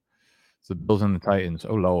Bills and the Titans.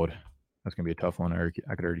 Oh Lord, that's gonna be a tough one. I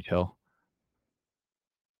could already tell.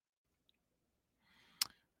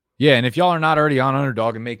 Yeah, and if y'all are not already on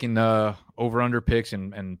underdog and making over/under picks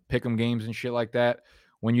and pick 'em games and shit like that,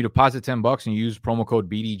 when you deposit $10 and you use promo code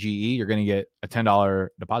BDGE, you're gonna get a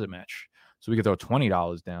 $10 deposit match. So we could throw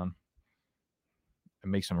 $20 down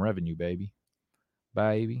and make some revenue, baby.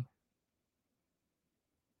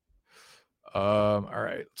 All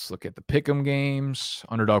right, let's look at the pick'em games.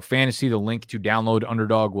 Underdog Fantasy. The link to download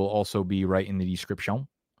Underdog will also be right in the description.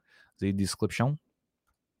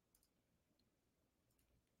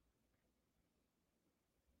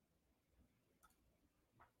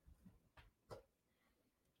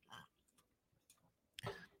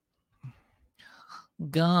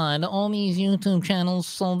 God, all these YouTube channels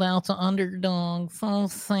sold out to Underdog. So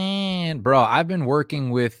sad. Bro, I've been working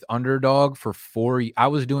with Underdog for 4 years. I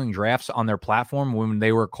was doing drafts on their platform when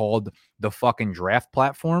they were called the fucking draft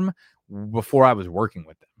platform before I was working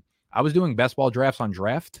with them. I was doing best ball drafts on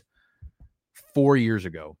Draft 4 years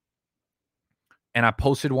ago. And I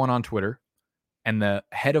posted one on Twitter. And the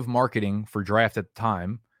head of marketing for Draft at the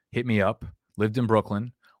time hit me up, lived in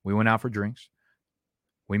Brooklyn. We went out for drinks.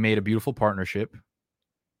 We made a beautiful partnership.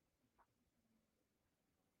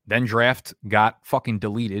 Then Draft got fucking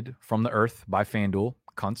deleted from the earth by FanDuel,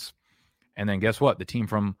 cunts. And then guess what? The team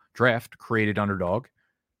from Draft created Underdog.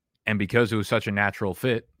 And because it was such a natural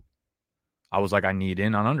fit, I was like, I need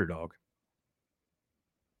in on Underdog.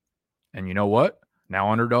 And you know what?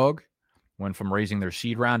 Now Underdog went from raising their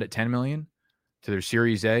seed round at $10 million to their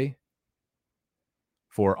Series A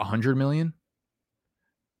for $100 million.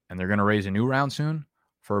 And they're going to raise a new round soon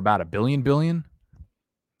for about $1 billion.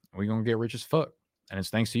 We're going to get rich as fuck. And it's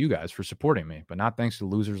thanks to you guys for supporting me, but not thanks to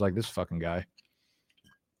losers like this fucking guy.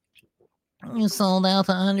 You sold out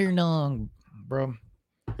to Underdog. Bro,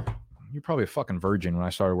 you're probably a fucking virgin when I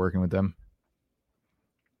started working with them.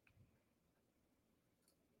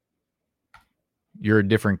 You're a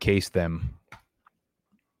different case then.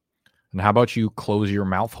 And how about you close your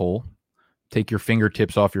mouth hole, take your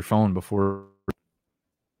fingertips off your phone before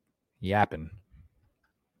yapping.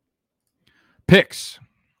 Picks.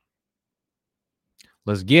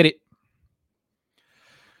 Let's get it.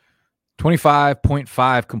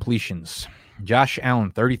 25.5 completions. Josh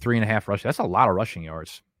Allen, 33.5 rushing. That's a lot of rushing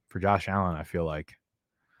yards for Josh Allen, I feel like.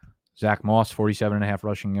 Zach Moss, 47.5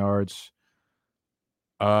 rushing yards.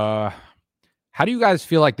 How do you guys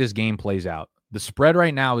feel like this game plays out? The spread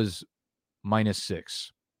right now is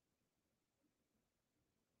 -6.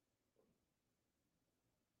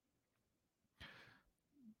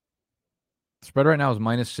 Spread right now is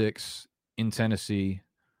 -6 in Tennessee.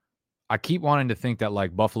 I keep wanting to think that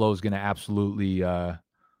like Buffalo is going to absolutely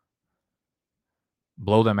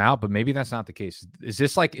blow them out, but maybe that's not the case.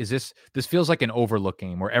 This feels like an overlook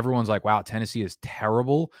game where everyone's like, wow, Tennessee is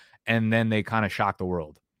terrible, and then they kind of shock the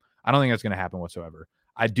world. I don't think that's going to happen whatsoever.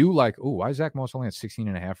 I do like, why is Zach Moss only at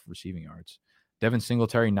 16.5 receiving yards? Devin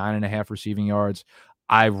Singletary, 9.5 receiving yards.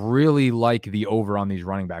 I really like the over on these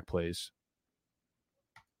running back plays.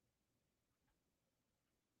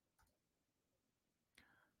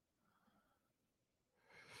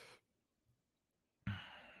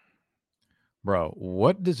 Bro,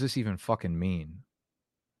 what does this even fucking mean?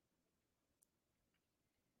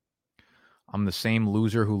 I'm the same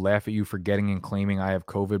loser who laugh at you for getting and claiming I have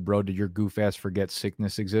COVID, bro. Did your goof ass forget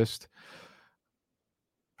sickness exists?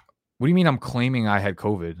 What do you mean I'm claiming I had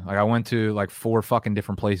COVID? Like I went to like 4 fucking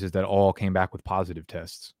different places that all came back with positive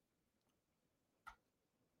tests.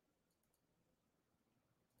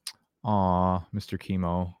 Aw, Mr.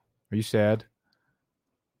 Chemo. Are you sad?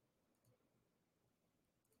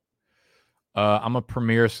 I'm a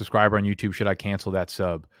premier subscriber on YouTube. Should I cancel that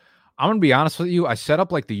sub? I'm going to be honest with you. I set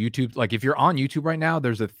up like the YouTube, like if you're on YouTube right now,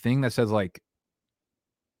 there's a thing that says like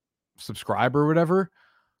subscribe or whatever.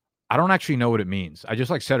 I don't actually know what it means. I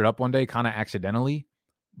just like set it up one day kind of accidentally,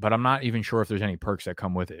 but I'm not even sure if there's any perks that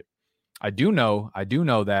come with it. I do know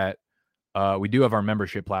that we do have our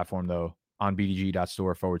membership platform though on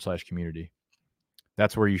bdg.store/community.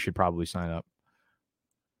 That's where you should probably sign up.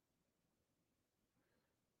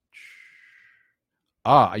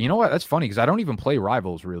 You know what? That's funny because I don't even play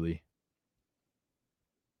Rivals really.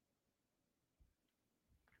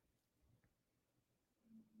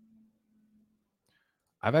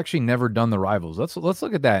 I've actually never done the Rivals. Let's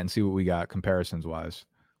look at that and see what we got comparisons wise.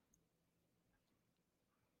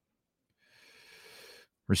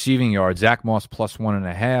 Receiving yards, Zach Moss plus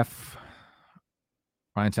 1.5.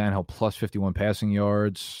 Ryan Tannehill plus 51 passing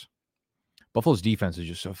yards. Buffalo's defense is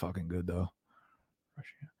just so fucking good though.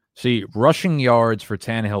 See, rushing yards for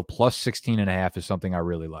Tannehill plus 16.5 is something I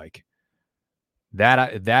really like.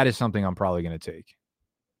 That is something I'm probably going to take.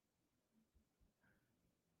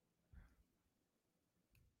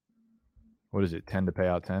 What is it? 10 to pay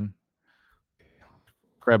out 10?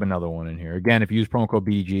 Grab another one in here. Again, if you use promo code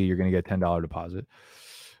BDG, you're going to get a $10 deposit.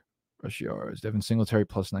 Rush yards. Devin Singletary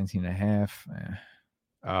plus 19.5.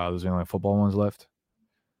 Those are the only football ones left.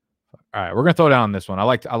 All right, we're going to throw down on this one. I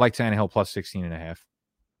like Tannehill plus 16.5.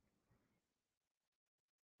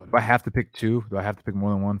 Do I have to pick 2? Do I have to pick more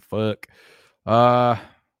than one? Fuck. Let's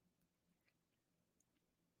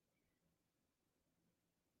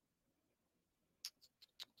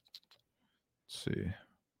see.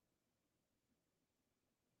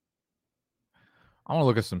 I want to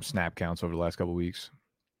look at some snap counts over the last couple of weeks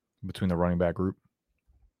between the running back group.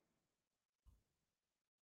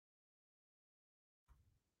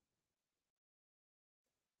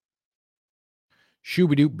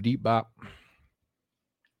 Shooby-doop deep bop.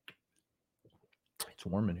 It's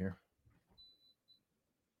warm in here.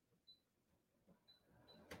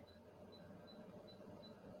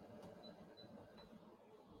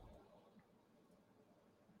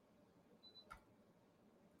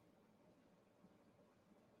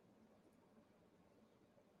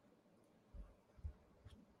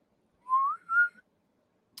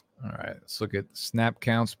 All right, let's look at snap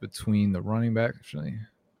counts between the running back, actually.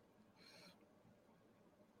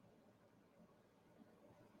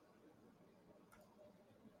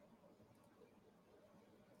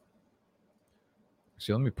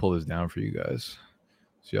 See, let me pull this down for you guys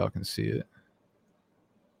so y'all can see it.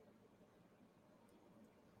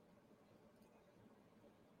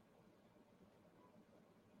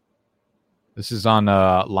 This is on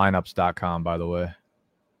lineups.com, by the way.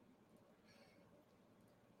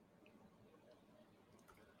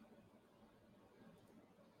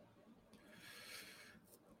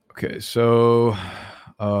 Okay, so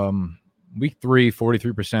week 3,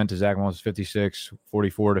 43% to Zach Moss, 56,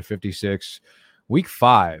 44 to 56. Week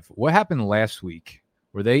 5, what happened last week?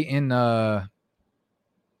 Were they in I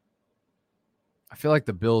feel like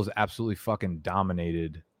the Bills absolutely fucking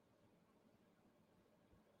dominated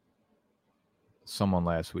someone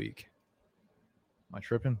last week. Am I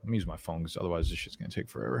tripping? Let me use my phone because otherwise this shit's going to take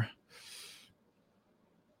forever.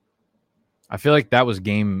 I feel like that was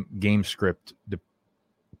game script,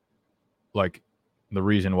 like the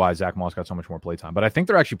reason why Zach Moss got so much more playtime. But I think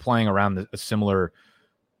they're actually playing around a similar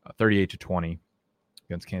 38-20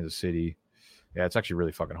 against Kansas City. Yeah, it's actually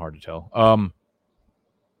really fucking hard to tell.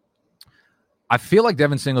 I feel like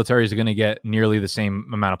Devin Singletary is going to get nearly the same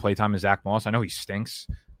amount of playtime as Zach Moss. I know he stinks.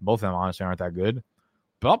 Both of them honestly aren't that good.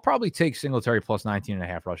 But I'll probably take Singletary plus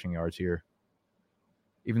 19.5 rushing yards here.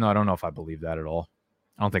 Even though I don't know if I believe that at all.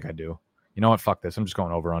 I don't think I do. You know what? Fuck this. I'm just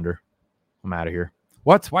going over under. I'm out of here.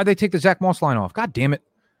 What? Why'd they take the Zach Moss line off? God damn it.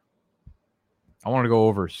 I want to go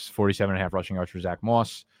over 47.5 rushing yards for Zach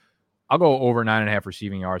Moss. I'll go over 9.5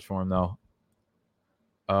 receiving yards for him, though.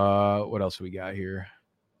 What else we got here?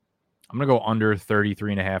 I'm going to go under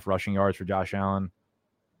 33.5 rushing yards for Josh Allen.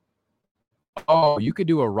 Oh, you could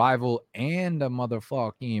do a rival and a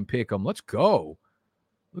motherfucking pick 'em. Let's go.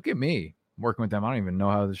 Look at me. I'm working with them. I don't even know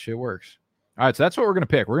how this shit works. All right, so that's what we're going to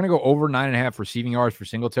pick. We're going to go over 9.5 receiving yards for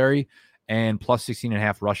Singletary and plus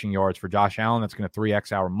 16.5 rushing yards for Josh Allen. That's going to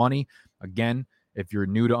 3x our money. Again, if you're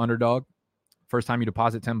new to Underdog, first time you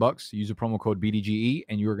deposit $10, use the promo code BDGE,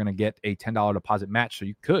 and you're going to get a $10 deposit match. So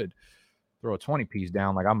you could throw a 20 piece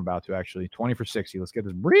down like I'm about to, actually. 20 for 60. Let's get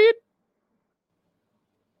this breed.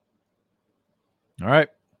 All right.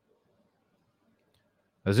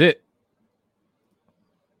 That's it.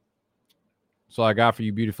 That's all I got for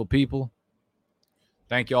you beautiful people.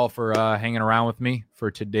 Thank you all for hanging around with me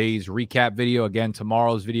for today's recap video. Again,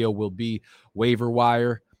 tomorrow's video will be waiver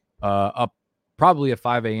wire up probably at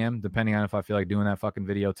 5 a.m., depending on if I feel like doing that fucking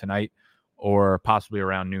video tonight or possibly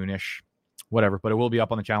around noonish, whatever. But it will be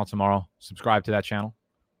up on the channel tomorrow. Subscribe to that channel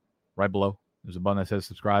right below. There's a button that says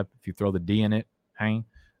subscribe. If you throw the D in it,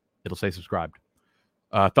 it'll say subscribed.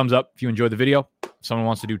 Thumbs up if you enjoyed the video. If someone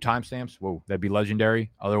wants to do timestamps, whoa, that'd be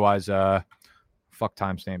legendary. Otherwise, fuck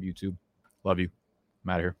timestamp YouTube. Love you. I'm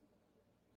out of here.